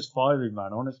 She is fiery,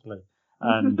 man, honestly.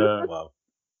 And wow.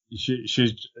 She's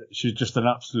just an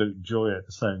absolute joy at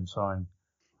the same time.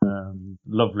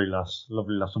 Lovely lass.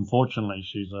 Unfortunately,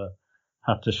 she's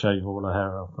had to shave all her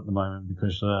hair off at the moment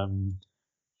because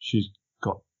she's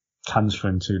got cancer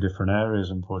in 2 different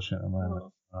areas. Unfortunately, at the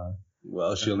moment.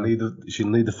 Well, she'll need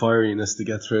the fieriness to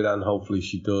get through that, and hopefully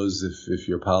she does. If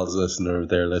your pals listening or if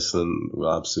they're listening,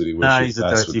 we'll absolutely wish you he's a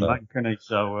dirty man, can he?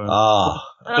 So,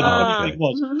 but the funny thing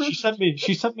was,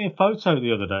 she sent me a photo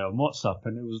the other day on WhatsApp,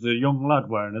 and it was the young lad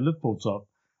wearing a Liverpool top,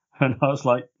 and I was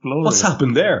like, glorious. What's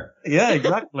happened there? Yeah,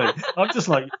 exactly. I'm just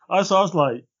like, I was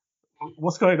like,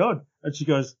 what's going on? And she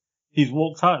goes, he's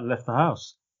walked out and left the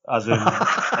house, as in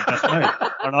my best mate.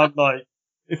 And I'm like,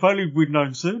 if only we'd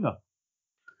known sooner.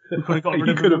 We could have got rid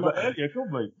of him earlier,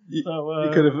 couldn't we? You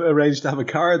could have arranged to have a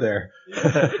car there.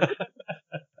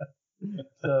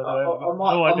 On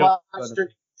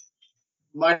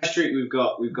my street, we've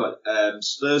got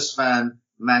Spurs fan,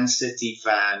 Man City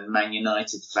fan, Man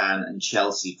United fan, and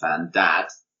Chelsea fan. Dad,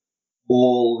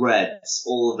 all Reds.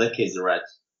 All of the kids are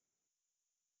Reds.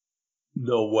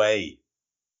 No way.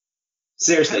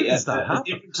 Seriously, at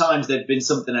different times they've been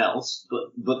something else,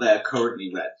 but they're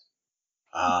currently Reds.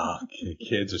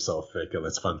 Kids are so fickle.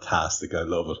 It's fantastic. I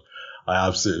love it. I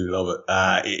absolutely love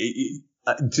it.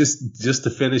 Just to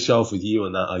finish off with you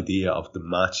on that idea of the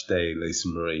match day, Lisa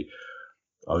Marie,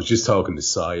 I was just talking to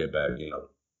Sai about,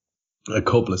 a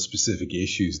couple of specific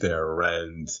issues there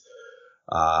around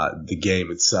the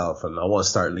game itself, and I want to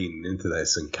start leaning into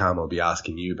this, and Cam, I'll be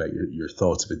asking you about your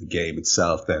thoughts about the game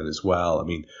itself then as well. I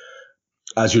mean,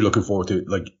 as you're looking forward to it,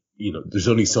 there's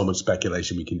only so much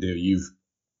speculation we can do. You've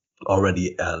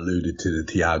already alluded to the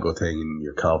Thiago thing, and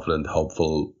you're confident,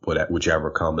 hopeful, whichever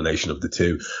combination of the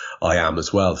two. I am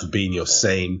as well. Fabinho,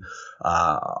 same.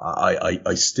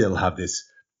 I still have this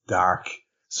dark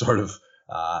sort of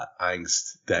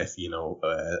angst that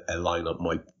a lineup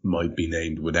might be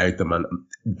named without them. And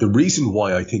the reason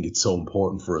why I think it's so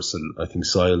important for us, and I think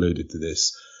Si alluded to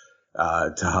this,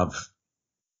 to have.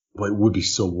 Why it would be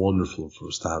so wonderful for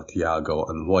us to have Thiago,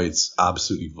 and why it's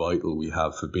absolutely vital we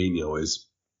have Fabinho is.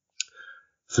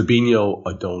 Fabinho,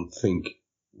 I don't think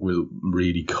will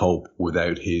really cope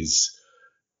without his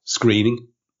screening,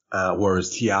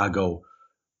 whereas Thiago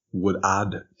would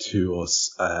add to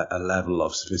us a level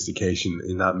of sophistication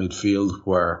in that midfield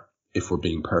where, if we're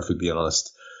being perfectly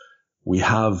honest, we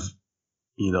have,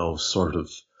 sort of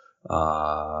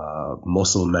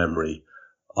muscle memory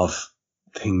of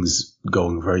things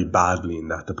going very badly in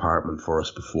that department for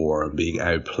us before and being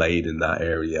outplayed in that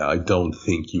area. I don't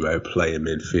think you outplay a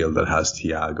midfield that has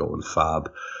Thiago and Fab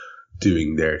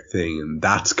doing their thing, and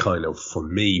that's kind of, for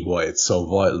me, why it's so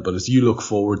vital. But as you look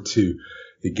forward to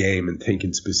the game and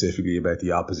thinking specifically about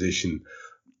the opposition,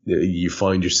 you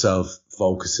find yourself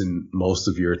focusing most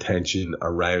of your attention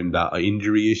around that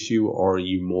injury issue, or are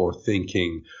you more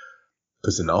thinking,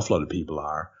 because an awful lot of people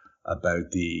are,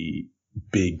 about the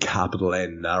big capital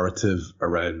N narrative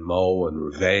around Mo and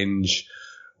revenge?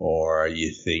 Or are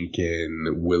you thinking,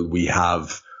 will we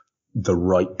have the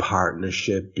right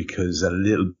partnership, because a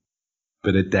little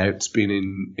bit of doubt's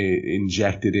been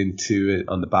injected into it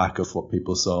on the back of what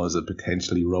people saw as a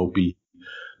potentially ropey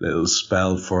little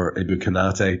spell for Ibu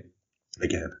Konate?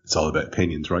 Again, it's all about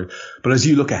opinions, right? But as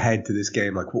you look ahead to this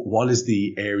game, like, what is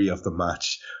the area of the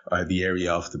match, or the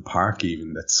area of the park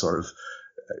even, that's sort of,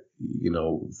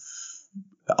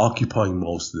 occupying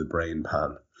most of the brain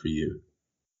pan for you?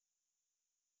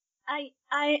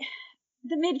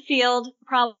 The midfield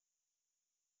probably,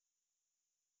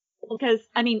 because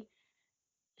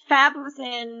Fab was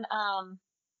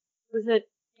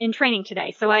in training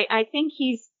today, so I think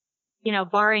he's,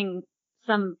 barring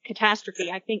some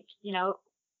catastrophe, I think,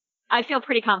 I feel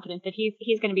pretty confident that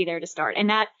he's going to be there to start, and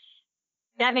that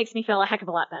makes me feel a heck of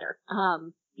a lot better.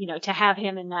 To have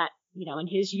him in that, in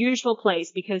his usual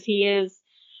place, because he is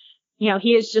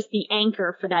just the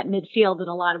anchor for that midfield in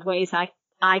a lot of ways, I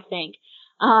think.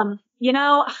 I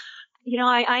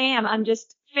am. I'm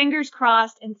just fingers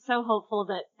crossed and so hopeful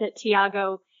that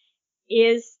Thiago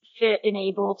is fit and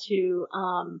able to,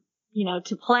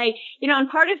 to play, and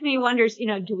part of me wonders,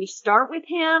 do we start with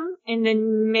him and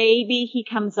then maybe he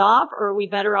comes off, or are we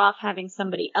better off having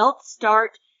somebody else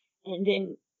start, and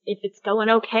then if it's going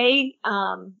okay,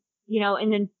 and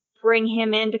then bring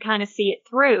him in to kind of see it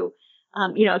through.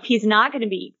 If he's not going to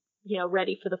be,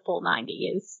 ready for the full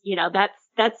 90,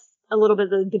 that's a little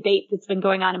bit of the debate that's been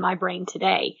going on in my brain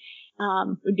today.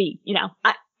 Would be,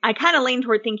 I kind of lean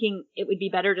toward thinking it would be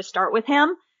better to start with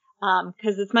him,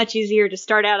 because it's much easier to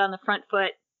start out on the front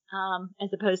foot,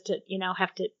 as opposed to,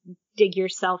 have to dig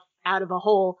yourself out of a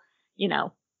hole,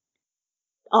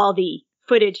 all the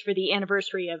footage for the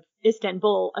anniversary of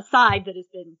Istanbul aside that has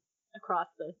been across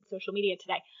the social media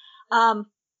today. And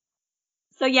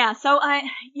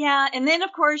then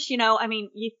of course,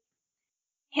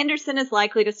 Henderson is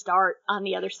likely to start on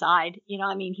the other side.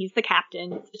 He's the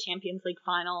captain. It's the Champions League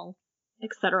final,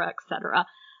 et cetera, et cetera.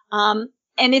 And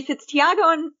if it's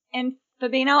Thiago and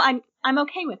Fabinho, I'm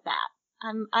okay with that.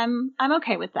 I'm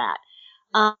okay with that.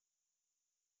 I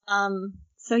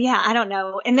don't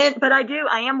know. But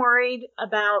I am worried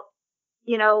about,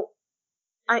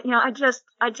 I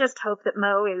just hope that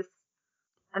Mo is,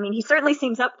 he certainly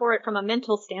seems up for it from a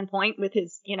mental standpoint with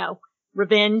his,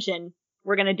 revenge and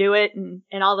we're going to do it and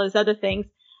all those other things.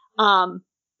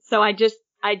 So I just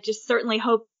certainly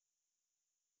hope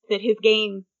that his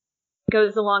game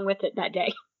goes along with it that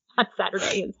day on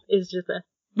Saturday is just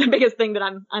the biggest thing that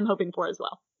I'm hoping for as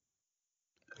well.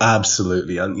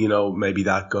 Absolutely. And, maybe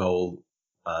that goal,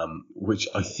 which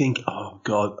I think, oh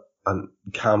God, and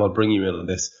Cam, I'll bring you in on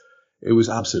this. It was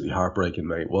absolutely heartbreaking,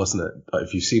 mate, wasn't it?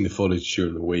 If you've seen the footage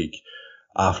during the week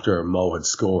after Mo had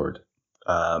scored,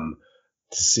 to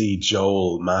see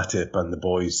Joel, Matip and the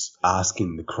boys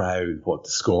asking the crowd what the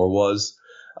score was.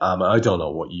 I don't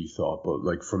know what you thought, but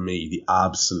like for me, the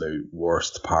absolute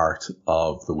worst part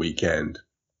of the weekend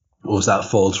was that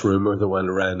false rumour that went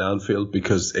around Anfield,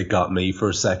 because it got me for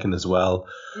a second as well.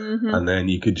 Mm-hmm. And then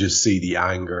you could just see the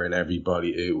anger in everybody.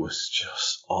 It was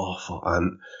just awful.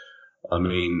 And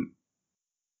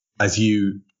as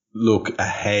you look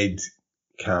ahead,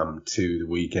 Cam, to the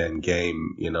weekend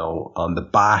game, on the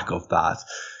back of that,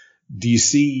 do you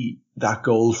see that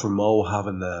goal from Mo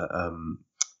having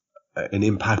an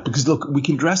impact? Because look, we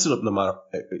can dress it up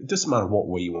it doesn't matter what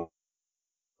way you want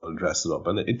to dress it up.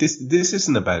 And this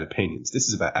isn't about opinions. This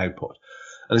is about output.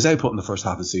 And his output in the first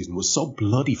half of the season was so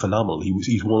bloody phenomenal.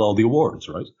 He's won all the awards,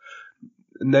 right?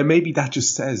 Now, maybe that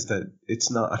just says that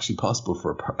it's not actually possible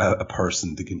for a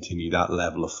person to continue that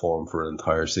level of form for an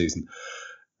entire season.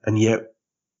 And yet,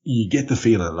 you get the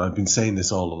feeling, and I've been saying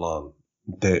this all along,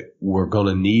 that we're going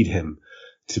to need him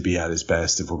to be at his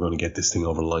best if we're going to get this thing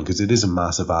over the line, because it is a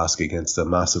massive ask against a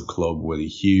massive club with a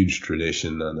huge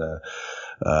tradition and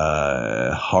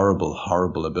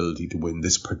horrible ability to win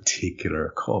this particular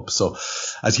cup. So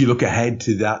as you look ahead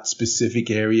to that specific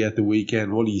area at the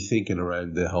weekend, what are you thinking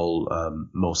around the whole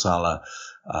Mo Salah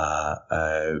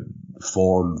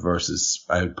form versus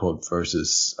output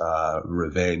versus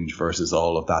revenge versus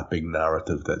all of that big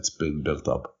narrative that's been built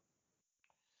up?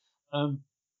 I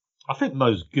think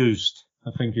Mo's goosed.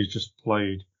 I think he's just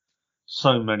played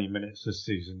so many minutes this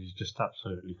season. He's just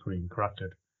absolutely cream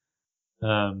crackered.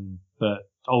 But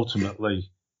ultimately,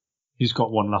 he's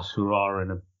got one last hurrah in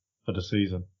him for the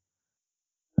season.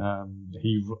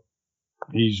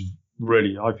 He's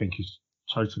really, I think he's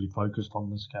totally focused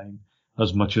on this game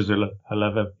as much as he'll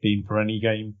ever been for any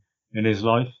game in his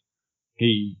life.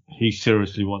 He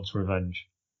seriously wants revenge.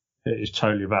 It is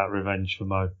totally about revenge for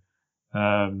Mo.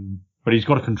 But he's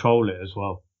got to control it as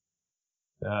well.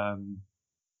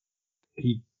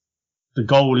 The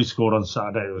goal he scored on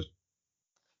Saturday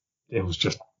it was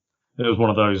one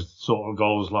of those sort of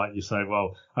goals like you say,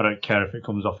 well, I don't care if it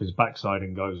comes off his backside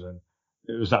and goes in.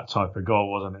 It was that type of goal,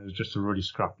 wasn't it? It was just a really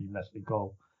scrappy, messy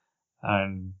goal.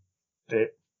 And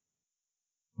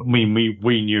we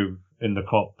knew in the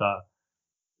Kop that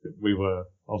we were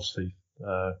obviously,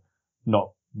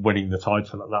 not winning the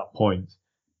title at that point.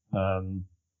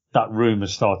 That rumour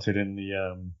started in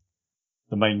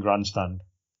the main grandstand,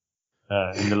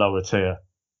 in the lower tier.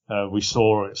 We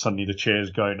saw it, suddenly the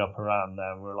cheers going up around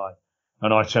there, and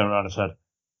and I turned around and said,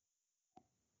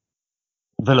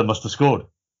 Villa must have scored,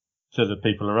 to the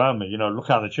people around me, look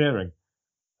how they're cheering.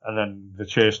 And then the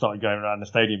cheers started going around the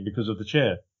stadium because of the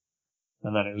cheer.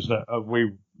 And then it was the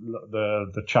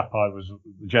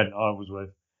gent I was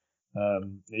with,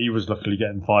 he was luckily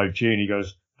getting 5G, and he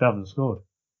goes, they haven't scored.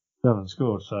 So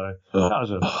that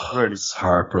was a really, it's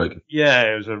heartbreaking.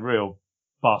 Yeah, it was a real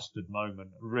bastard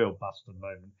moment.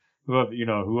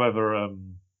 Whoever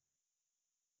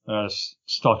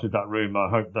started that rumour, I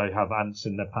hope they have ants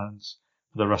in their pants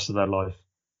for the rest of their life,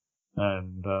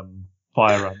 and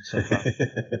fire ants. So,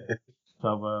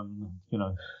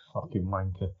 fucking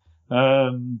wanker.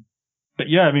 But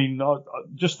yeah, I mean, I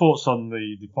just thoughts on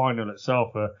the final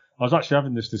itself. I was actually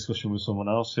having this discussion with someone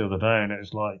else the other day, and it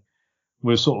was like,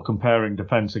 we're sort of comparing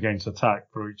defence against attack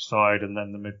for each side, and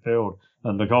then the midfield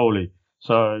and the goalie.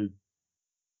 So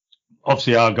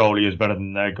obviously our goalie is better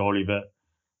than their goalie, but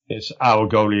it's our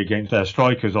goalie against their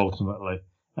strikers ultimately,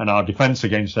 and our defence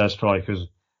against their strikers.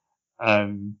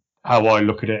 And how I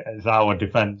look at it is our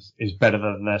defence is better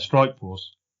than their strike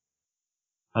force.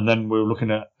 And then we were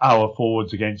looking at our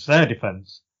forwards against their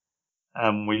defence,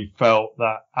 and we felt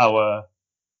that our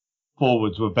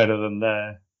forwards were better than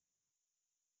their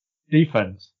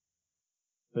defence.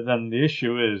 But then the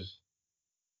issue is,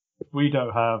 if we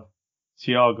don't have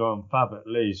Thiago and Fab at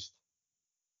least,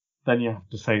 then you have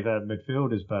to say their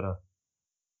midfield is better.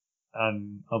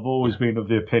 And I've always been of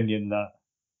the opinion that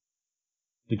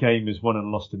the game is won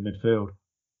and lost in midfield.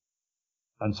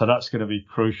 And so that's going to be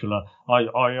crucial.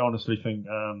 I honestly think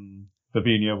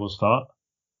Fabinho will start.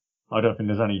 I don't think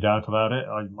there's any doubt about it.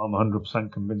 I'm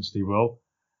 100% convinced he will.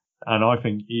 And I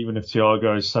think even if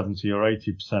Thiago is 70 or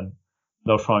 80%,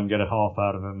 they'll try and get a half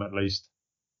out of him at least.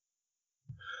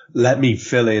 Let me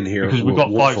fill in here because we've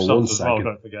got 5 subs as well,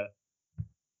 don't forget.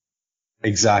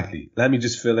 Exactly. Let me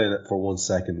just fill in for 1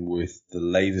 second with the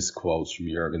latest quotes from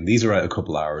Jurgen. These are out a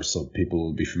couple hours, so people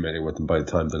will be familiar with them by the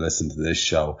time they listen to this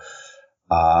show.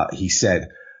 He said,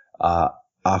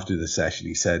 after the session,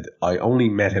 he said, I only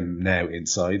met him now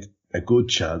inside, a good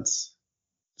chance.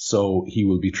 So he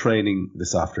will be training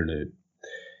this afternoon.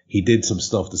 He did some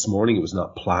stuff this morning. It was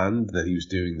not planned that he was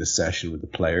doing this session with the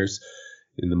players.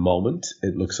 In the moment,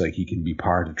 it looks like he can be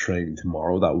part of training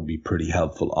tomorrow. That would be pretty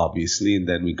helpful, obviously. And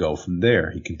then we go from there.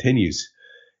 He continues.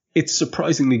 It's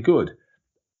surprisingly good.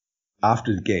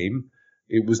 After the game,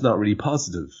 it was not really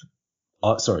positive.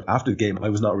 After the game, I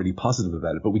was not really positive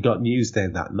about it. But we got news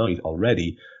then that night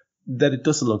already that it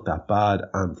doesn't look that bad.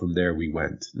 And from there we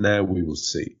went. Now we will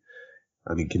see.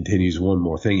 And he continues one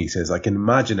more thing. He says, I can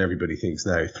imagine everybody thinks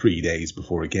now 3 days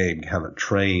before a game cannot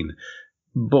train.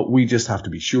 But we just have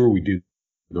to be sure we do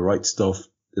the right stuff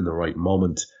in the right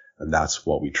moment. And that's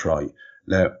what we try.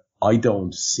 Now, I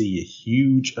don't see a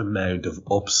huge amount of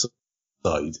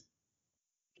upside,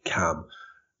 Cam,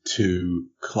 to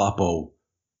Kloppo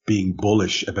being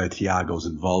bullish about Thiago's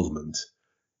involvement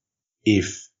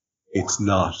if it's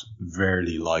not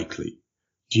very likely.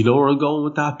 Do you know where I'm going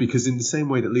with that? Because in the same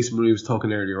way that Lisa Marie was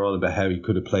talking earlier on about how he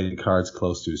could have played the cards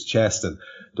close to his chest and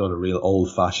done a real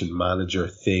old-fashioned manager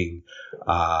thing,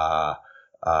 I'm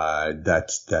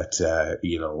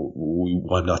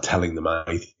not telling them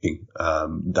anything,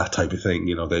 that type of thing,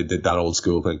 they did that old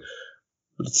school thing.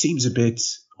 But it seems a bit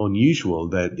unusual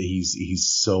that he's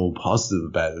so positive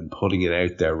about it and putting it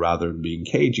out there rather than being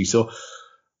cagey. So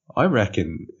I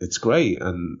reckon it's great.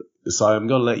 And so I'm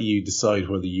going to let you decide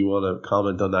whether you want to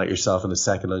comment on that yourself in a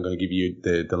second. I'm going to give you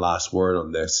the last word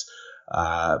on this.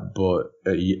 So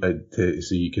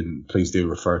you can please do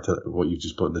refer to what you've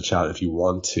just put in the chat if you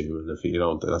want to, and if you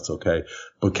don't, that's okay.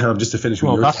 But Cam, just to finish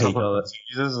with your take on it.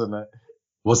 Isn't it?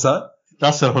 What's that?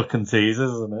 That's a hook and tease,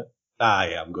 isn't it?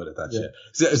 Yeah, I'm good at that shit.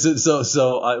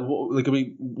 I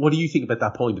mean, what do you think about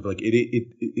that point of like,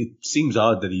 it seems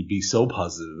odd that he'd be so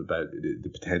positive about the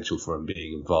potential for him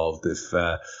being involved if,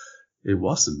 it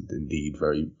wasn't indeed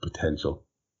very potential.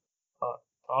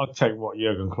 I'll take what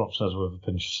Jurgen Klopp says with a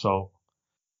pinch of salt.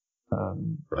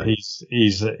 Right.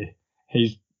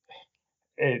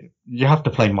 You have to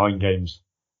play mind games,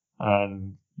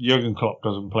 and Jurgen Klopp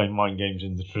doesn't play mind games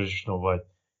in the traditional way.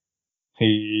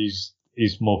 He's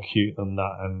more cute than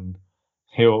that, and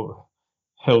he'll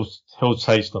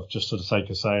say stuff just for the sake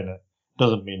of saying it.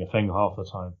 Doesn't mean a thing half the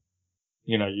time.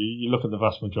 You know, you look at the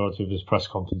vast majority of his press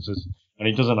conferences, and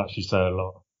he doesn't actually say a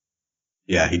lot.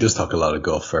 Yeah, he does talk a lot of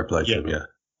golf. Fair play to him, yeah.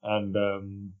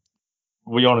 And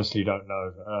we honestly don't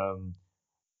know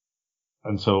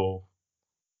until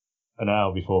an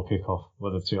hour before kickoff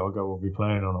whether Thiago will be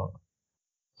playing or not.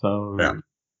 So, yeah.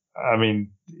 I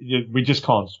mean, we just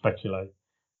can't speculate.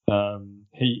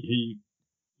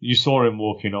 You saw him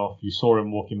walking off. You saw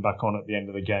him walking back on at the end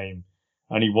of the game,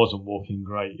 and he wasn't walking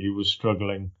great. He was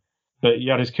struggling, but he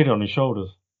had his kid on his shoulders.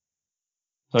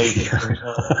 So,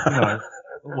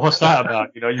 what's that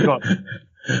about? You know, you got,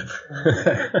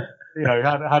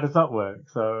 how does that work?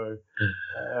 So,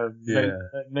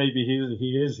 maybe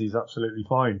he's absolutely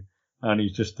fine, and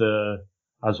he's just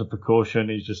as a precaution,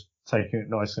 he's just taking it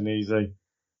nice and easy.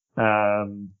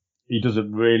 He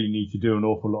doesn't really need to do an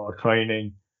awful lot of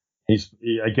training. He's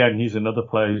another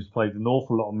player who's played an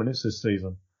awful lot of minutes this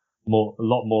season, a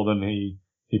lot more than he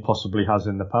possibly has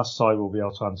in the past. So I will be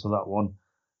able to answer that one.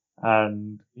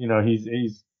 And he's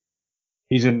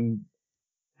in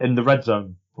the red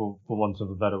zone for want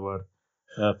of a better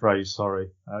phrase.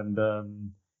 Sorry, and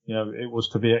it was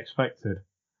to be expected.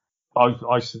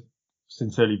 I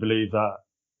sincerely believe that,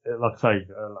 like I say,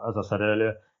 as I said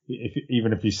earlier,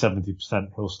 even if he's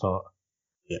 70%, he'll start.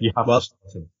 Yeah. You have to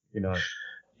start him,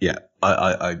 Yeah,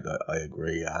 I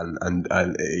agree, and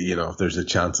if there's a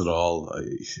chance at all,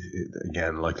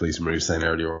 again, like Lisa Marie was saying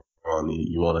earlier on,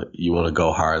 you want to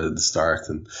go hard at the start,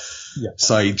 and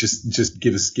so just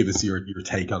give us your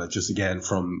take on it, just again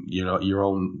from your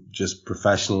own just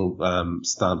professional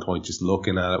standpoint, just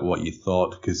looking at it, what you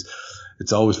thought, because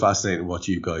it's always fascinating to watch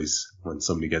you guys when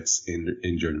somebody gets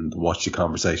injured and to watch the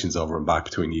conversations over and back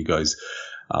between you guys.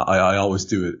 I always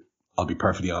do it. I'll be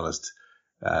perfectly honest.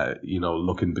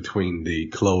 Looking between the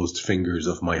closed fingers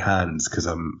of my hands because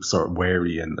I'm sort of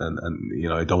wary and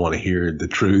I don't want to hear the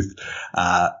truth.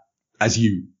 As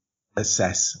you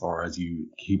assess or as you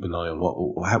keep an eye on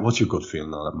what's your gut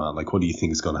feeling on it, man? Like, what do you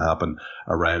think is going to happen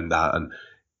around that? And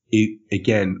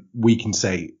we can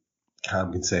say,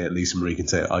 Cam can say it, Lisa Marie can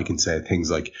say it, I can say it,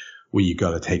 things like, well, you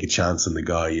got to take a chance on the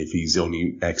guy if he's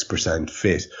only X%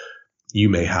 fit. You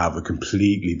may have a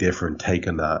completely different take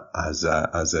on that as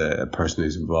a person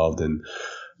who's involved in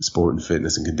sport and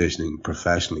fitness and conditioning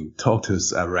professionally. Talk to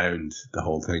us around the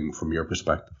whole thing from your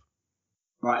perspective.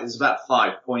 Right, there's about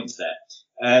 5 points there.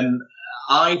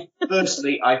 I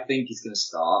think he's going to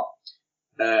start.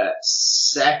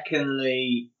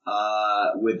 Secondly,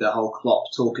 with the whole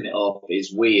Klopp talking it up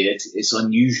is weird. It's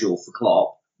unusual for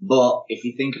Klopp, but if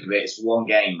you think of it, it's one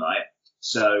game, right?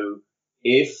 So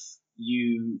he's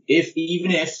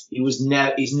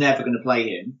never going to play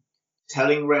him,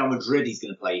 telling Real Madrid he's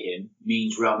going to play him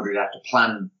means Real Madrid have to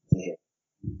plan for him.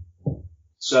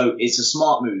 So it's a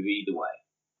smart move either way.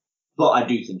 But I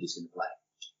do think he's going to play.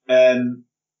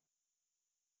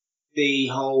 The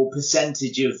whole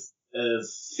percentage of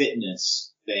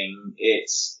fitness thing,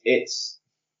 it's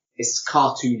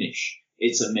cartoonish.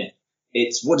 It's a myth.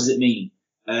 What does it mean?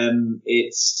 So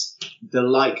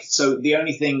the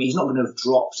only thing, he's not going to have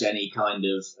dropped any kind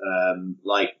of,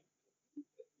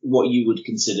 what you would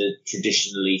consider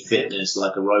traditionally fitness,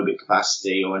 like aerobic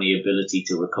capacity or any ability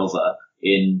to recover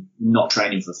in not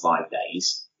training for 5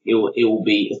 days. It will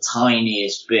be the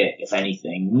tiniest bit, if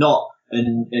anything,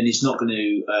 and it's not going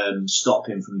to, stop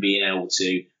him from being able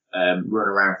to, run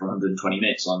around for 120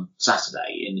 minutes on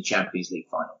Saturday in the Champions League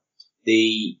final.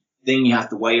 The thing you have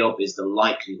to weigh up is the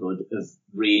likelihood of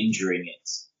re-injuring it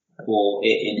or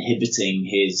it inhibiting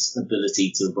his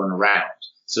ability to run around.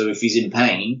 So if he's in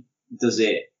pain, as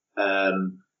he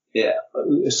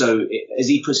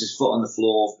puts his foot on the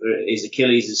floor, his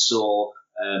Achilles is sore,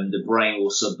 the brain will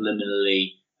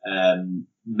subliminally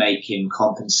make him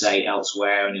compensate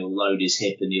elsewhere, and he'll load his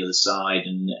hip in the other side,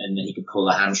 and then he can pull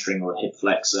a hamstring or a hip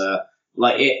flexor.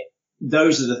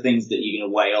 Those are the things that you're going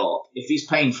to weigh up. If he's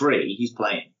pain free, he's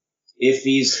playing. If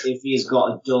he's got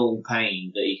a dull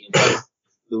pain that he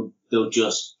can, they'll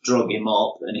just drug him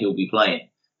up and he'll be playing.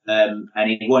 And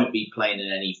he won't be playing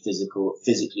in any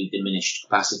physically diminished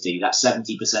capacity. That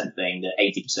 70% thing, that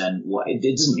 80%,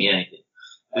 it doesn't mean anything.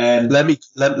 Let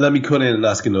me cut in and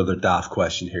ask another daft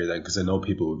question here then, because I know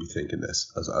people will be thinking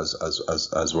this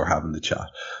as we're having the chat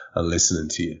and listening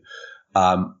to you.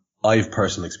 I have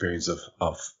personal experience of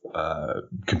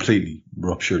completely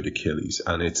ruptured Achilles,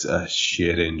 and it's a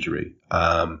shit injury.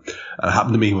 And it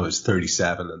happened to me when I was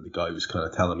 37, and the guy was kind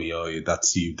of telling me, "Oh,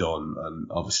 that's you done,"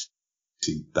 and obviously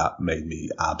that made me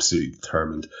absolutely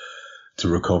determined to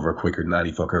recover quicker than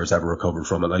any fucker has ever recovered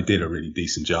from it. And I did a really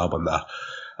decent job on that.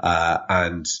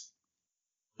 And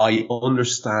I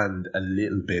understand a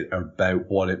little bit about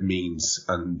what it means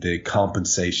and the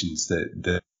compensations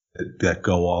that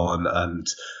go on. And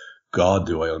God,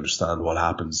 do I understand what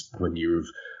happens when you've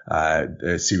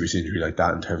a serious injury like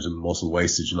that in terms of muscle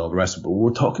wastage and all the rest of it. But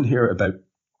we're talking here about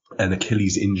an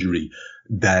Achilles injury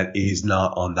that is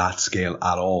not on that scale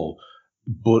at all.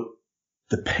 But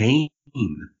the pain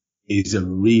is a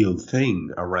real thing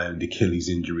around Achilles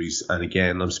injuries. And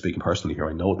again, I'm speaking personally here.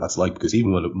 I know what that's like, because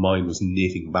even when mine was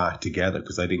knitting back together,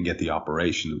 because I didn't get the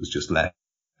operation, it was just left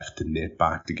to knit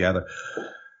back together.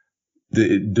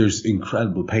 There's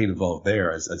incredible pain involved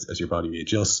there as your body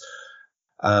readjusts.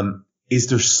 Is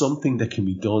there something that can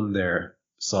be done there?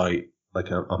 Si,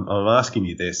 like I'm asking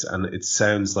you this, and it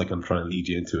sounds like I'm trying to lead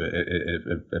you into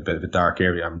a bit of a dark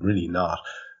area. I'm really not.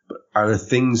 But are there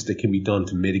things that can be done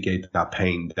to mitigate that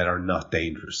pain that are not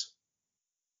dangerous?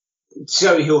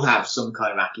 So he'll have some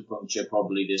kind of acupuncture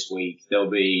probably this week.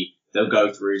 They'll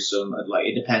go through some,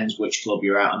 it depends which club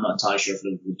you're at. I'm not entirely sure if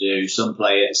Liverpool do.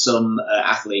 Some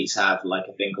athletes have like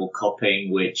a thing called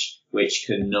cupping, which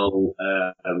can null,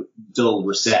 dull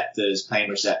receptors, pain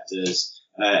receptors,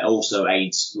 also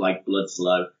aids like blood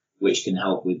flow, which can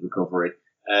help with recovery.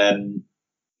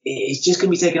 It's just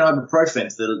going to be taking ibuprofen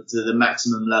to the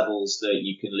maximum levels that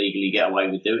you can legally get away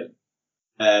with doing.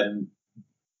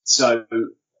 So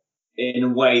in a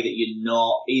way that you're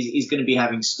not, he's going to be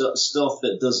having stuff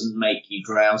that doesn't make you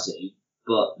drowsy,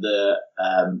 but that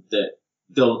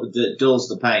dulls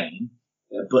the pain,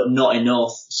 but not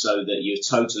enough so that you're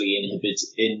totally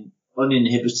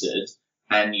uninhibited,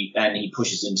 and he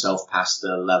pushes himself past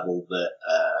the level that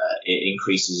it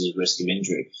increases his risk of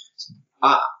injury.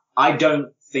 I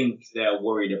don't think they're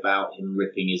worried about him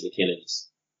ripping his Achilles.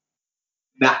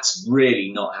 That's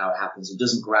really not how it happens. It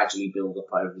doesn't gradually build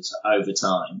up over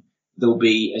time. There'll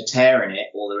be a tear in it,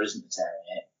 or there isn't a tear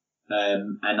in it.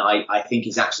 And I think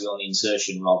it's actually on the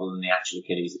insertion rather than the actual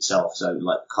Achilles itself. So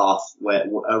like calf,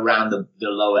 around the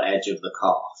lower edge of the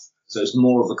calf. So it's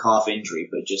more of a calf injury,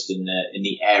 but just in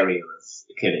the area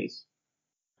of Achilles.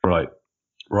 Right.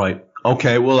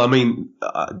 Okay. Well, I mean,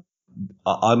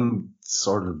 I'm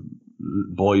sort of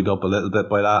buoyed up a little bit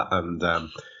by that. And,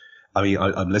 I mean,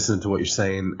 I'm listening to what you're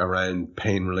saying around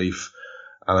pain relief.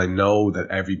 And I know that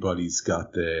everybody's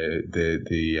got the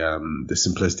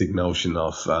simplistic notion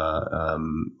of,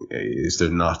 is there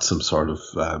not some sort of,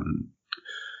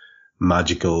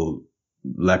 magical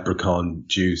leprechaun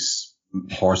juice,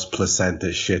 horse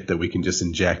placenta shit that we can just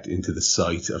inject into the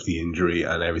site of the injury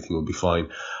and everything will be fine.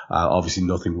 Obviously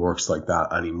nothing works like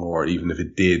that anymore, even if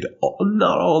it did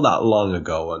not all that long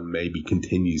ago and maybe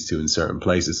continues to in certain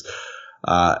places.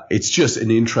 It's just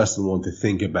an interesting one to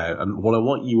think about. And what I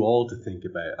want you all to think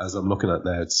about, as I'm looking at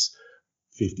now, it's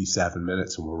 57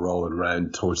 minutes and we're rolling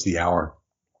around towards the hour.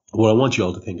 What I want you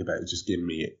all to think about is just giving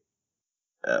me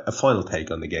a final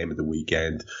take on the game of the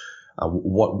weekend.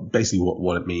 What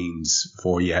it means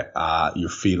for you,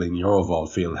 your overall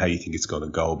feeling, how you think it's going to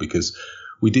go, because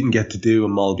we didn't get to do a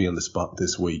Mulby on the spot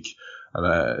this week.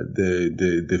 And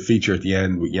the feature at the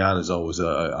end with Jan is always,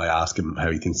 I ask him how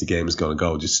he thinks the game is going to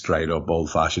go, just straight up old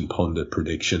fashioned pundit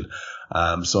prediction.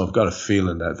 So I've got a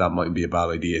feeling that might be a bad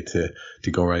idea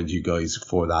to go around you guys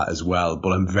for that as well.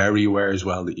 But I'm very aware as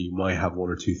well that you might have one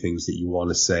or two things that you want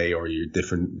to say, or your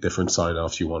different sign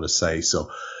offs you want to say.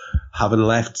 So having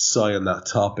left Si on that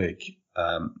topic,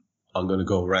 I'm going to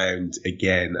go around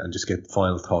again and just get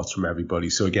final thoughts from everybody.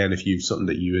 So again, if you've something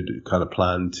that you had kind of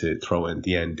planned to throw in at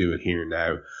the end, do it here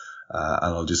now.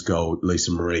 And I'll just go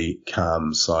Lisa Marie,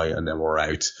 Cam, Si, and then we're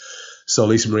out. So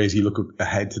Lisa Marie, as you look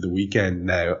ahead to the weekend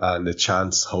now and the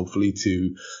chance hopefully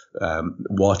to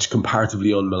watch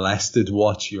comparatively unmolested,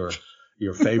 watch your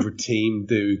favorite team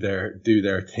do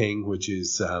their thing, which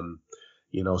is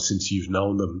since you've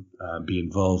known them, be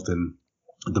involved in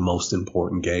the most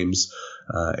important games.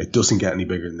 It doesn't get any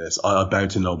bigger than this. I bow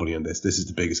to nobody on this. This is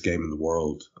the biggest game in the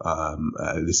world.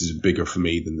 This is bigger for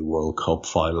me than the World Cup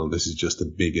final. This is just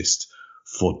the biggest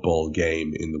football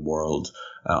game in the world.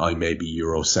 I may be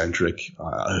Eurocentric.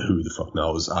 Who the fuck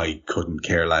knows? I couldn't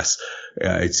care less.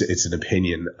 It's an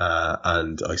opinion,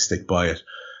 and I stick by it.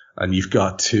 And you've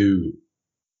got two,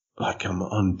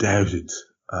 undoubted,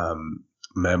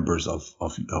 members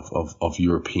of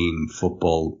European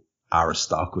football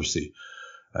aristocracy,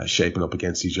 shaping up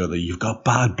against each other. You've got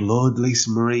bad blood, Lisa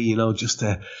Marie, just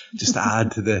to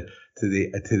add to the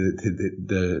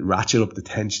ratchet up the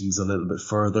tensions a little bit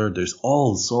further. There's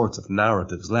all sorts of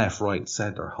narratives, left, right,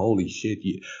 center. Holy shit.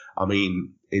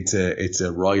 It's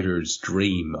a writer's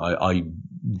dream.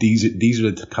 These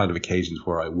are the kind of occasions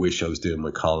where I wish I was doing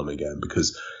my column again,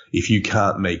 because if you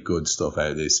can't make good stuff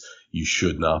out of this, you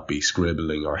should not be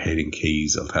scribbling or hitting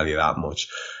keys. I'll tell you that much.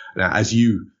 Now, as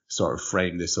you sort of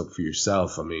frame this up for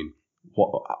yourself,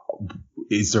 what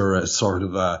is there a sort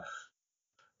of a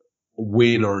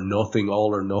win or nothing,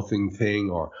 all or nothing thing,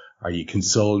 or are you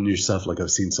consoling yourself like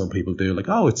I've seen some people do, like,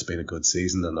 oh, it's been a good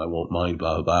season and I won't mind,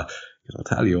 blah, blah, blah. I'll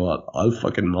tell you what, I'll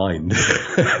fucking mind.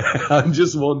 I'm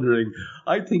just wondering,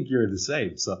 I think you're the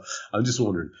same. So I'm just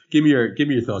wondering, give me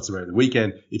your thoughts around the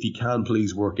weekend. If you can,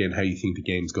 please work in how you think the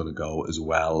game's going to go, as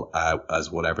well as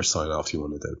whatever sign-off you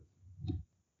want to do.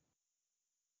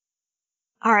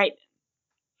 All right.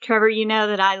 Trevor, you know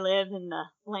that I live in the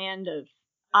land of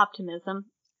optimism.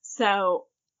 So,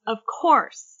 of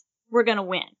course, we're going to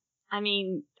win. I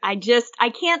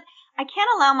can't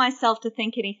allow myself to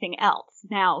think anything else.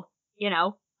 Now,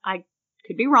 I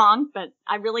could be wrong, but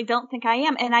I really don't think I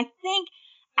am. And I think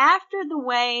after the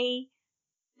way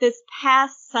this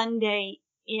past Sunday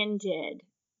ended,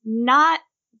 not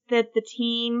that the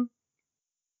team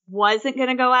wasn't going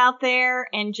to go out there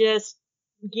and just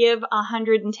give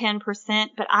 110%,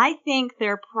 but I think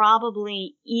they're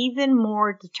probably even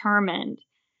more determined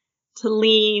to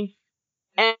leave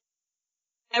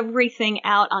everything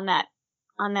out on that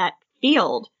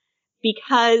field,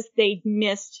 because they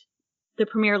missed the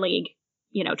Premier League,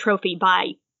 trophy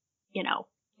by,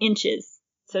 inches,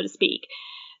 so to speak.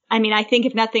 I think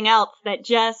if nothing else, that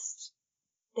just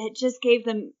gave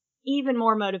them even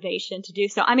more motivation to do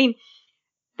so.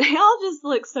 They all just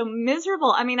look so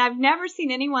miserable. I've never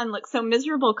seen anyone look so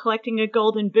miserable collecting a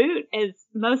golden boot as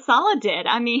Mo Salah did.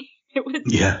 It was,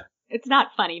 yeah. It's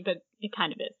not funny, but it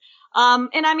kind of is.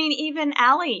 Even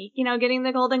Ali, getting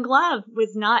the golden glove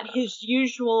was not his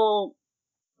usual,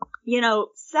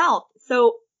 self.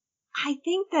 So I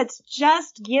think that's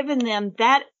just given them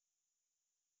that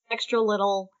extra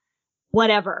little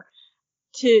whatever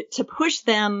to push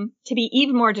them to be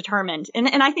even more determined. And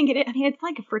I think it's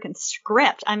like a freaking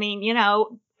script.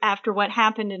 After what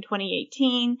happened in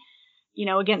 2018,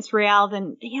 against Real,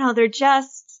 then, they're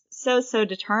just so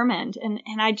determined. And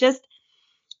I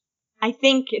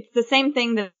think it's the same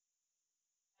thing that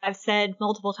I've said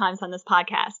multiple times on this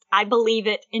podcast. I believe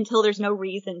it until there's no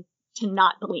reason to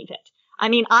not believe it.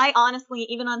 I honestly,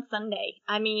 even on Sunday,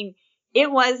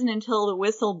 it wasn't until the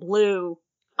whistle blew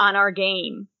on our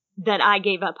game that I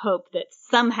gave up hope that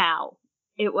somehow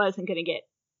it wasn't going to get,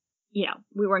 we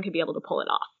weren't going to be able to pull it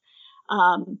off.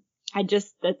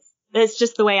 That's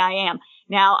just the way I am.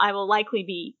 Now, I will likely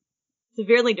be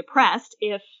severely depressed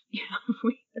if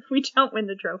we don't win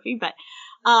the trophy, but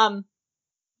so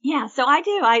I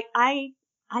do.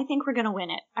 I think we're going to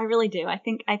win it. I really do. I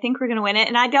think we're going to win it.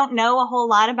 And I don't know a whole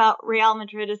lot about Real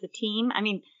Madrid as a team.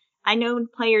 I know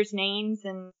players' names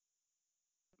and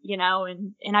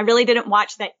I really didn't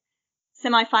watch that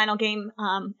semifinal game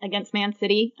against Man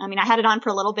City. I had it on for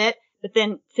a little bit, but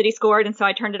then City scored, and so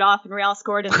I turned it off, and Real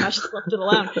scored, and so I just left it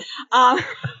alone.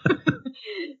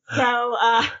 So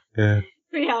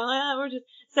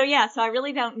I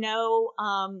really don't know,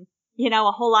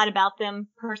 a whole lot about them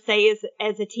per se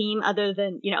as a team, other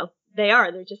than,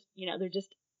 they're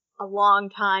just a long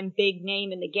time big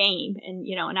name in the game. And,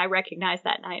 and I recognize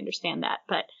that and I understand that.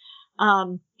 But,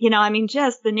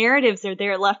 just the narratives are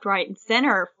there left, right, and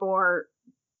center for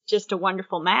just a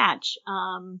wonderful match.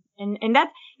 And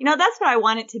that's, that's what I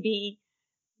want it to be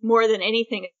more than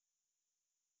anything.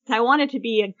 I want it to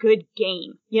be a good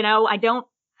game. I guess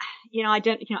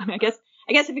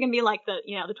if it can be like the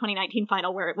 2019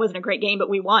 final where it wasn't a great game, but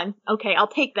we won. Okay, I'll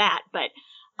take that. But,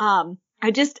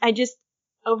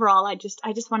 overall, I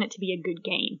just want it to be a good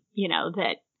game,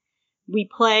 that we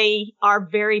play our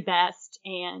very best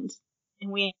and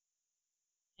we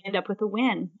end up with a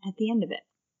win at the end of it.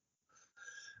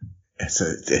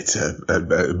 It's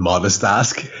a modest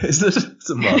ask, isn't it? It's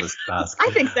a modest ask.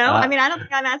 I think so. I mean, I don't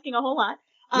think I'm asking a whole lot.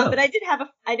 No. But I did have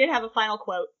a final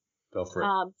quote. Go for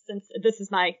it. Since this is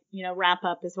my, wrap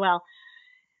up as well.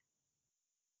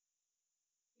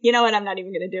 You know what? I'm not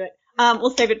even going to do it.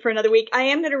 We'll save it for another week. I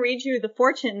am going to read you the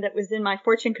fortune that was in my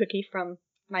fortune cookie from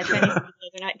my Chinese the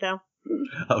other night, though.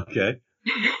 Okay.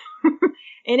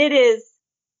 And it is,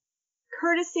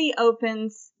 courtesy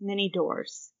opens many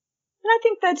doors. And I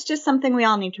think that's just something we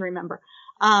all need to remember.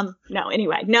 I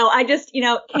just,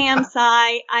 Cam,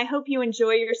 Sai, I hope you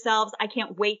enjoy yourselves. I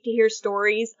can't wait to hear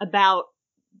stories about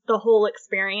the whole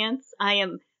experience. I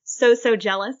am so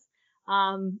jealous.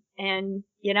 And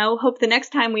hope the next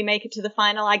time we make it to the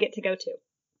final, I get to go too.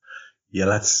 Yeah,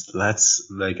 let's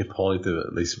make a point of it,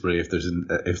 at least, Brie. If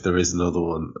there is another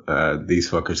one, these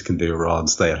fuckers can do Raw and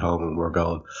stay at home, and we're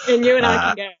going. And you and I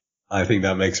can go. I think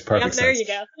that makes perfect there sense.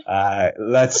 There you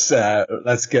go.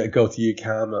 Let's go to you,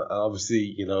 Cam.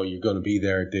 Obviously, you're going to be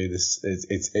there, do this.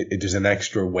 There's an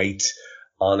extra weight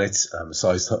on it.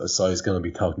 Sai's going to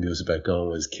be talking to us about going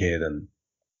with his kid, and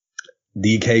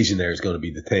the occasion there is going to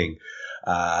be the thing.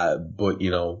 But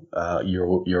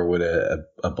you're with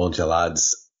a bunch of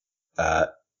lads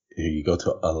who you go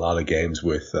to a lot of games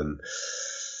with, and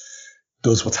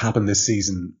does what's happened this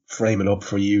season frame it up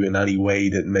for you in any way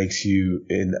that makes you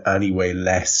in any way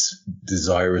less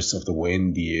desirous of the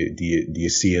win? Do you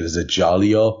see it as a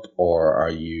jolly up, or are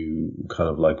you kind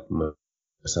of like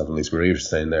myself and Lisa Marie were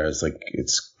saying there, it's like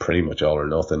it's pretty much all or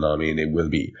nothing? I mean, it will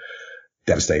be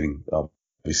devastating,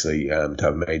 obviously, to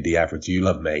have made the efforts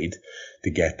you'll have made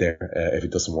to get there if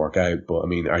it doesn't work out. But I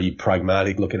mean, are you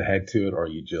pragmatic looking ahead to it, or are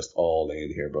you just all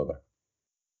in here, brother?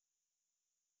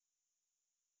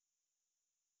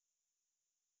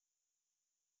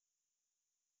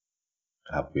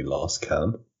 Have we lost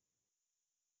Cam?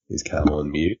 Is Cam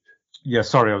on mute? Yeah,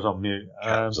 sorry, I was on mute.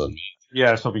 Cam's on mute.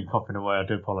 Yeah, so I've been coughing away. I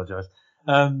do apologise.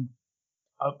 I'm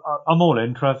all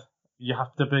in, Trev. You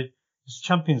have to be. It's a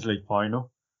Champions League final.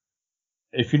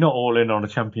 If you're not all in on a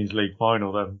Champions League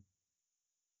final, then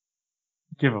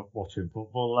give up watching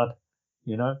football, lad.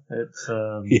 It's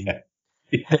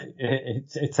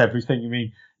it's everything. I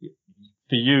mean,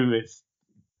 for you, it's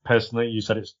personally. You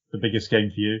said it's the biggest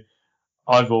game for you.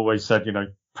 I've always said,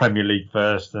 Premier League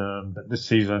first. But this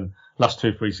season, last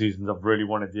 2-3 seasons, I've really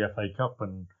wanted the FA Cup,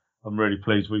 and I'm really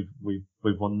pleased we've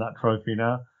won that trophy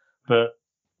now. But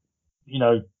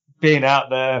being out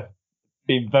there,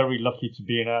 being very lucky to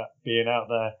being out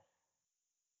there,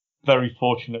 very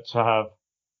fortunate to have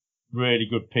really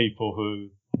good people who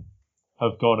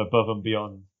have gone above and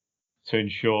beyond to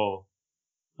ensure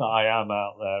that I am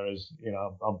out there.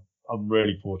 I'm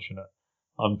really fortunate.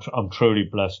 I'm truly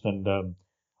blessed, and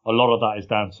a lot of that is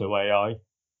down to AI.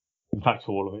 In fact,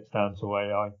 all of it's down to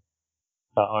AI.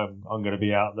 That I'm going to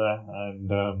be out there,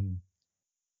 and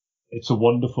it's a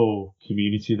wonderful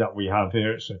community that we have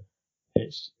here.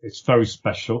 It's very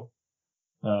special.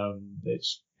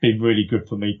 It's been really good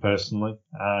for me personally,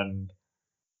 and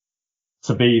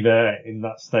to be there in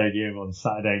that stadium on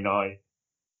Saturday night,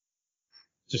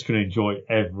 just going to enjoy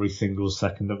every single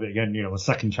second of it again. A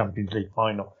second Champions League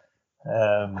final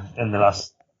in the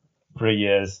last 3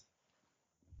 years.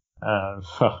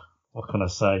 What can I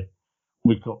say?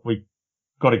 We've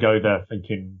got to go there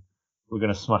thinking we're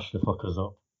going to smash the fuckers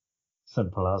up.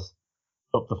 Simple as.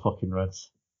 Up the fucking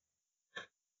Reds.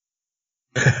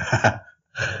 I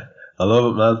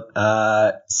love it, man.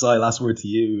 Sai, last word to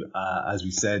you. As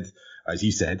you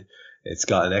said, it's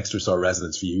got an extra sort of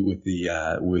resonance for you with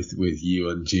the with you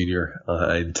and Junior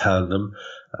in tandem.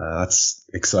 That's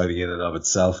exciting in and of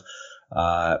itself.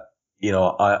 I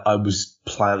was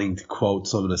planning to quote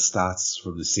some of the stats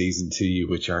from the season to you,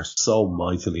 which are so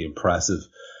mightily impressive.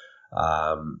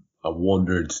 I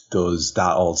wondered, does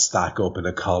that all stack up in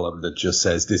a column that just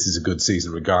says this is a good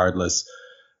season regardless?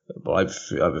 But I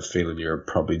have a feeling you're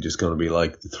probably just going to be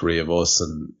like the three of us,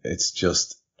 and it's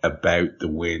just about the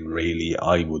win, really.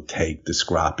 I would take the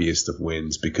scrappiest of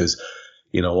wins, because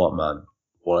you know what, man?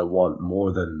 What I want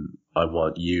more than I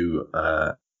want you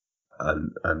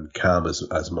and Cam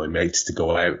as my mates to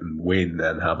go out and win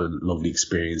and have a lovely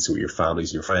experience with your families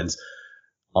and your friends.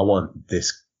 I want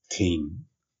this team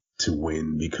to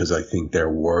win, because I think they're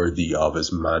worthy of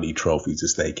as many trophies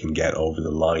as they can get over the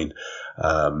line,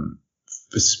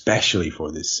 especially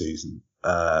for this season.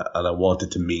 And I want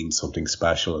it to mean something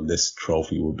special, and this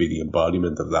trophy will be the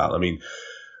embodiment of that. I mean,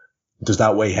 does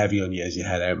that weigh heavy on you as you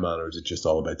head out, man, or is it just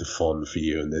all about the fun for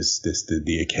you and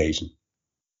the occasion?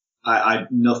 I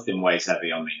nothing weighs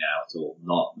heavy on me now at all.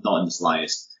 Not in the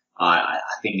slightest. I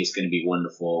think it's going to be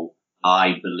wonderful.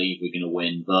 I believe we're going to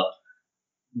win, but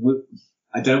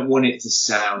I don't want it to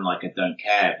sound like I don't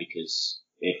care, because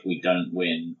if we don't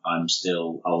win, I'll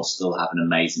still have an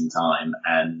amazing time,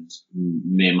 and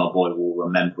me and my boy will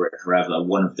remember it forever.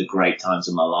 One of the great times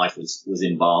of my life was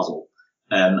in Basel.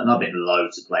 And I've been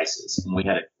loads of places, and we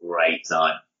had a great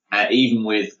time. Even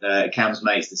with, Cam's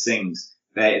mates, the Sings,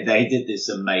 they did this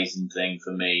amazing thing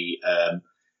for me,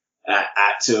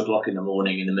 at 2:00 in the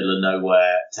morning in the middle of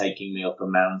nowhere, taking me up a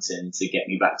mountain to get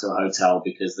me back to a hotel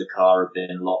because the car had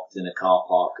been locked in a car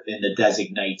park, in the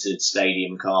designated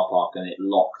stadium car park, and it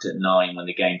locked at 9 when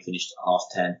the game finished at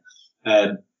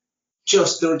 10:30.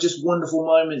 There were just wonderful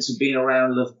moments of being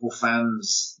around Liverpool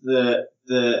fans. I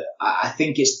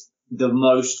think it's the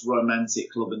most romantic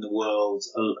club in the world.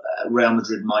 Real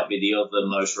Madrid might be the other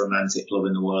most romantic club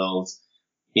in the world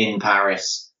in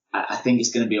Paris. I think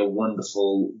it's going to be a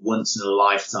wonderful, once in a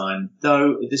lifetime,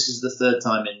 though this is the third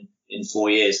time in 4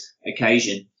 years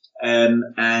occasion.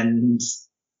 And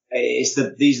these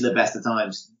are the best of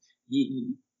times.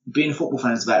 Being a football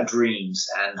fan is about dreams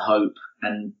and hope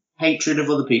and hatred of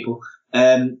other people.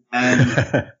 And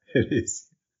it is.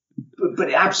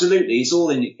 But absolutely, it's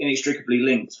all inextricably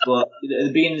linked. But at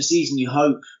the beginning of the season, you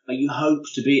hope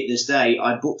to be at this day.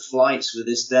 I booked flights for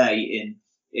this day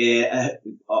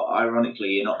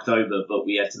ironically in October, but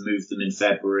we had to move them in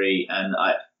February. And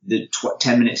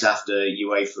 10 minutes after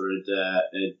UEFA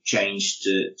had changed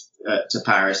to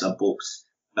Paris, I booked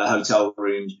hotel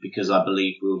rooms because I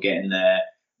believed we were getting there.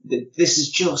 This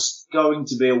is just going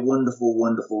to be a wonderful,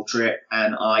 wonderful trip,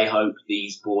 and I hope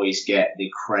these boys get the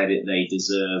credit they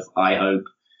deserve. I hope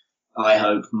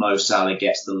Mo Salah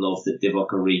gets the love that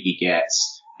Divock Origi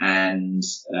gets, and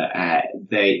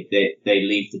they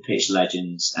leave the pitch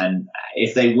legends. And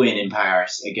if they win in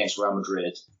Paris against Real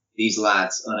Madrid, these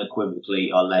lads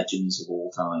unequivocally are legends of all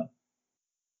time.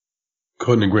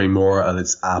 Couldn't agree more, and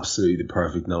it's absolutely the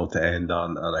perfect note to end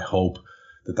on, and I hope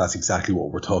that's exactly what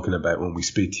we're talking about when we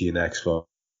speak to you next,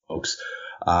 folks,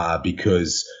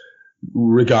 because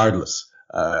regardless,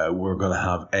 we're going to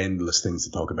have endless things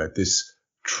to talk about. This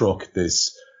truck,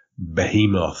 this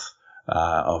behemoth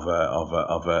of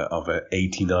a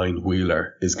 89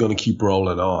 wheeler is going to keep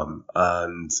rolling on,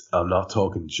 and I'm not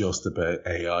talking just about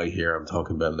AI here. I'm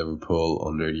talking about Liverpool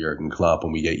under Jurgen Klopp,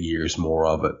 and we get years more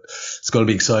of it. It's going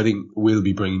to be exciting. We'll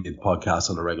be bringing you the podcast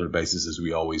on a regular basis, as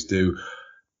we always do.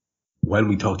 When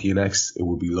we talk to you next, it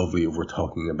would be lovely if we're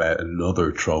talking about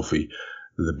another trophy,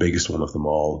 the biggest one of them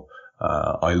all.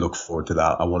 I look forward to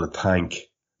that. I want to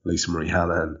thank Lisa Marie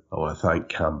Hanahan. I want to thank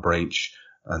Cam Branch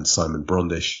and Simon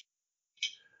Brundish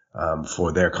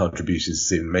for their contributions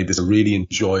this evening. Made this a really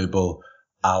enjoyable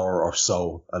hour or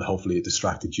so, and hopefully it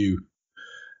distracted you.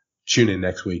 Tune in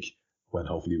next week when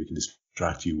hopefully we can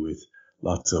distract you with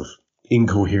lots of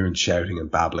incoherent shouting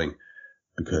and babbling,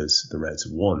 because the Reds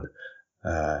have won.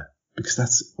 Because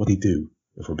that's what they do,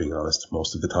 if we're being honest,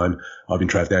 most of the time. I've been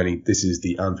Trev Downey. This is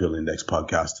the Anfield Index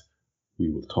podcast. We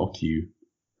will talk to you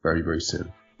very, very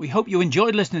soon. We hope you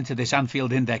enjoyed listening to this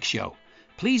Anfield Index show.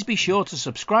 Please be sure to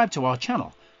subscribe to our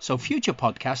channel so future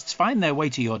podcasts find their way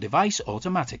to your device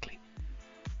automatically.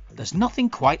 There's nothing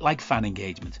quite like fan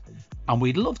engagement, and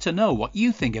we'd love to know what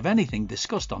you think of anything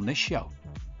discussed on this show.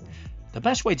 The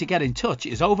best way to get in touch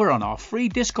is over on our free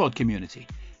Discord community,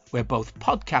 where both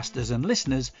podcasters and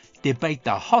listeners debate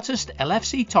the hottest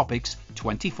LFC topics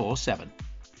 24/7.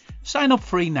 Sign up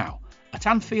free now at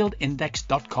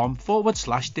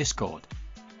AnfieldIndex.com/Discord.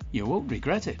 You won't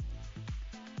regret it.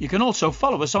 You can also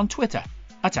follow us on Twitter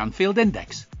at Anfield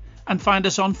Index, and find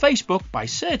us on Facebook by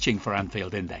searching for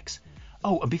Anfield Index.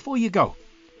 Oh, and before you go,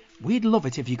 we'd love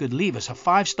it if you could leave us a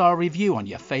 5-star review on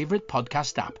your favourite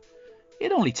podcast app.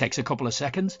 It only takes a couple of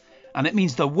seconds, and it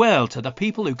means the world to the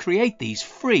people who create these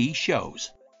free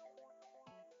shows.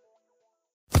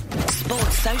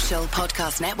 Sports Social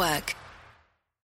Podcast Network.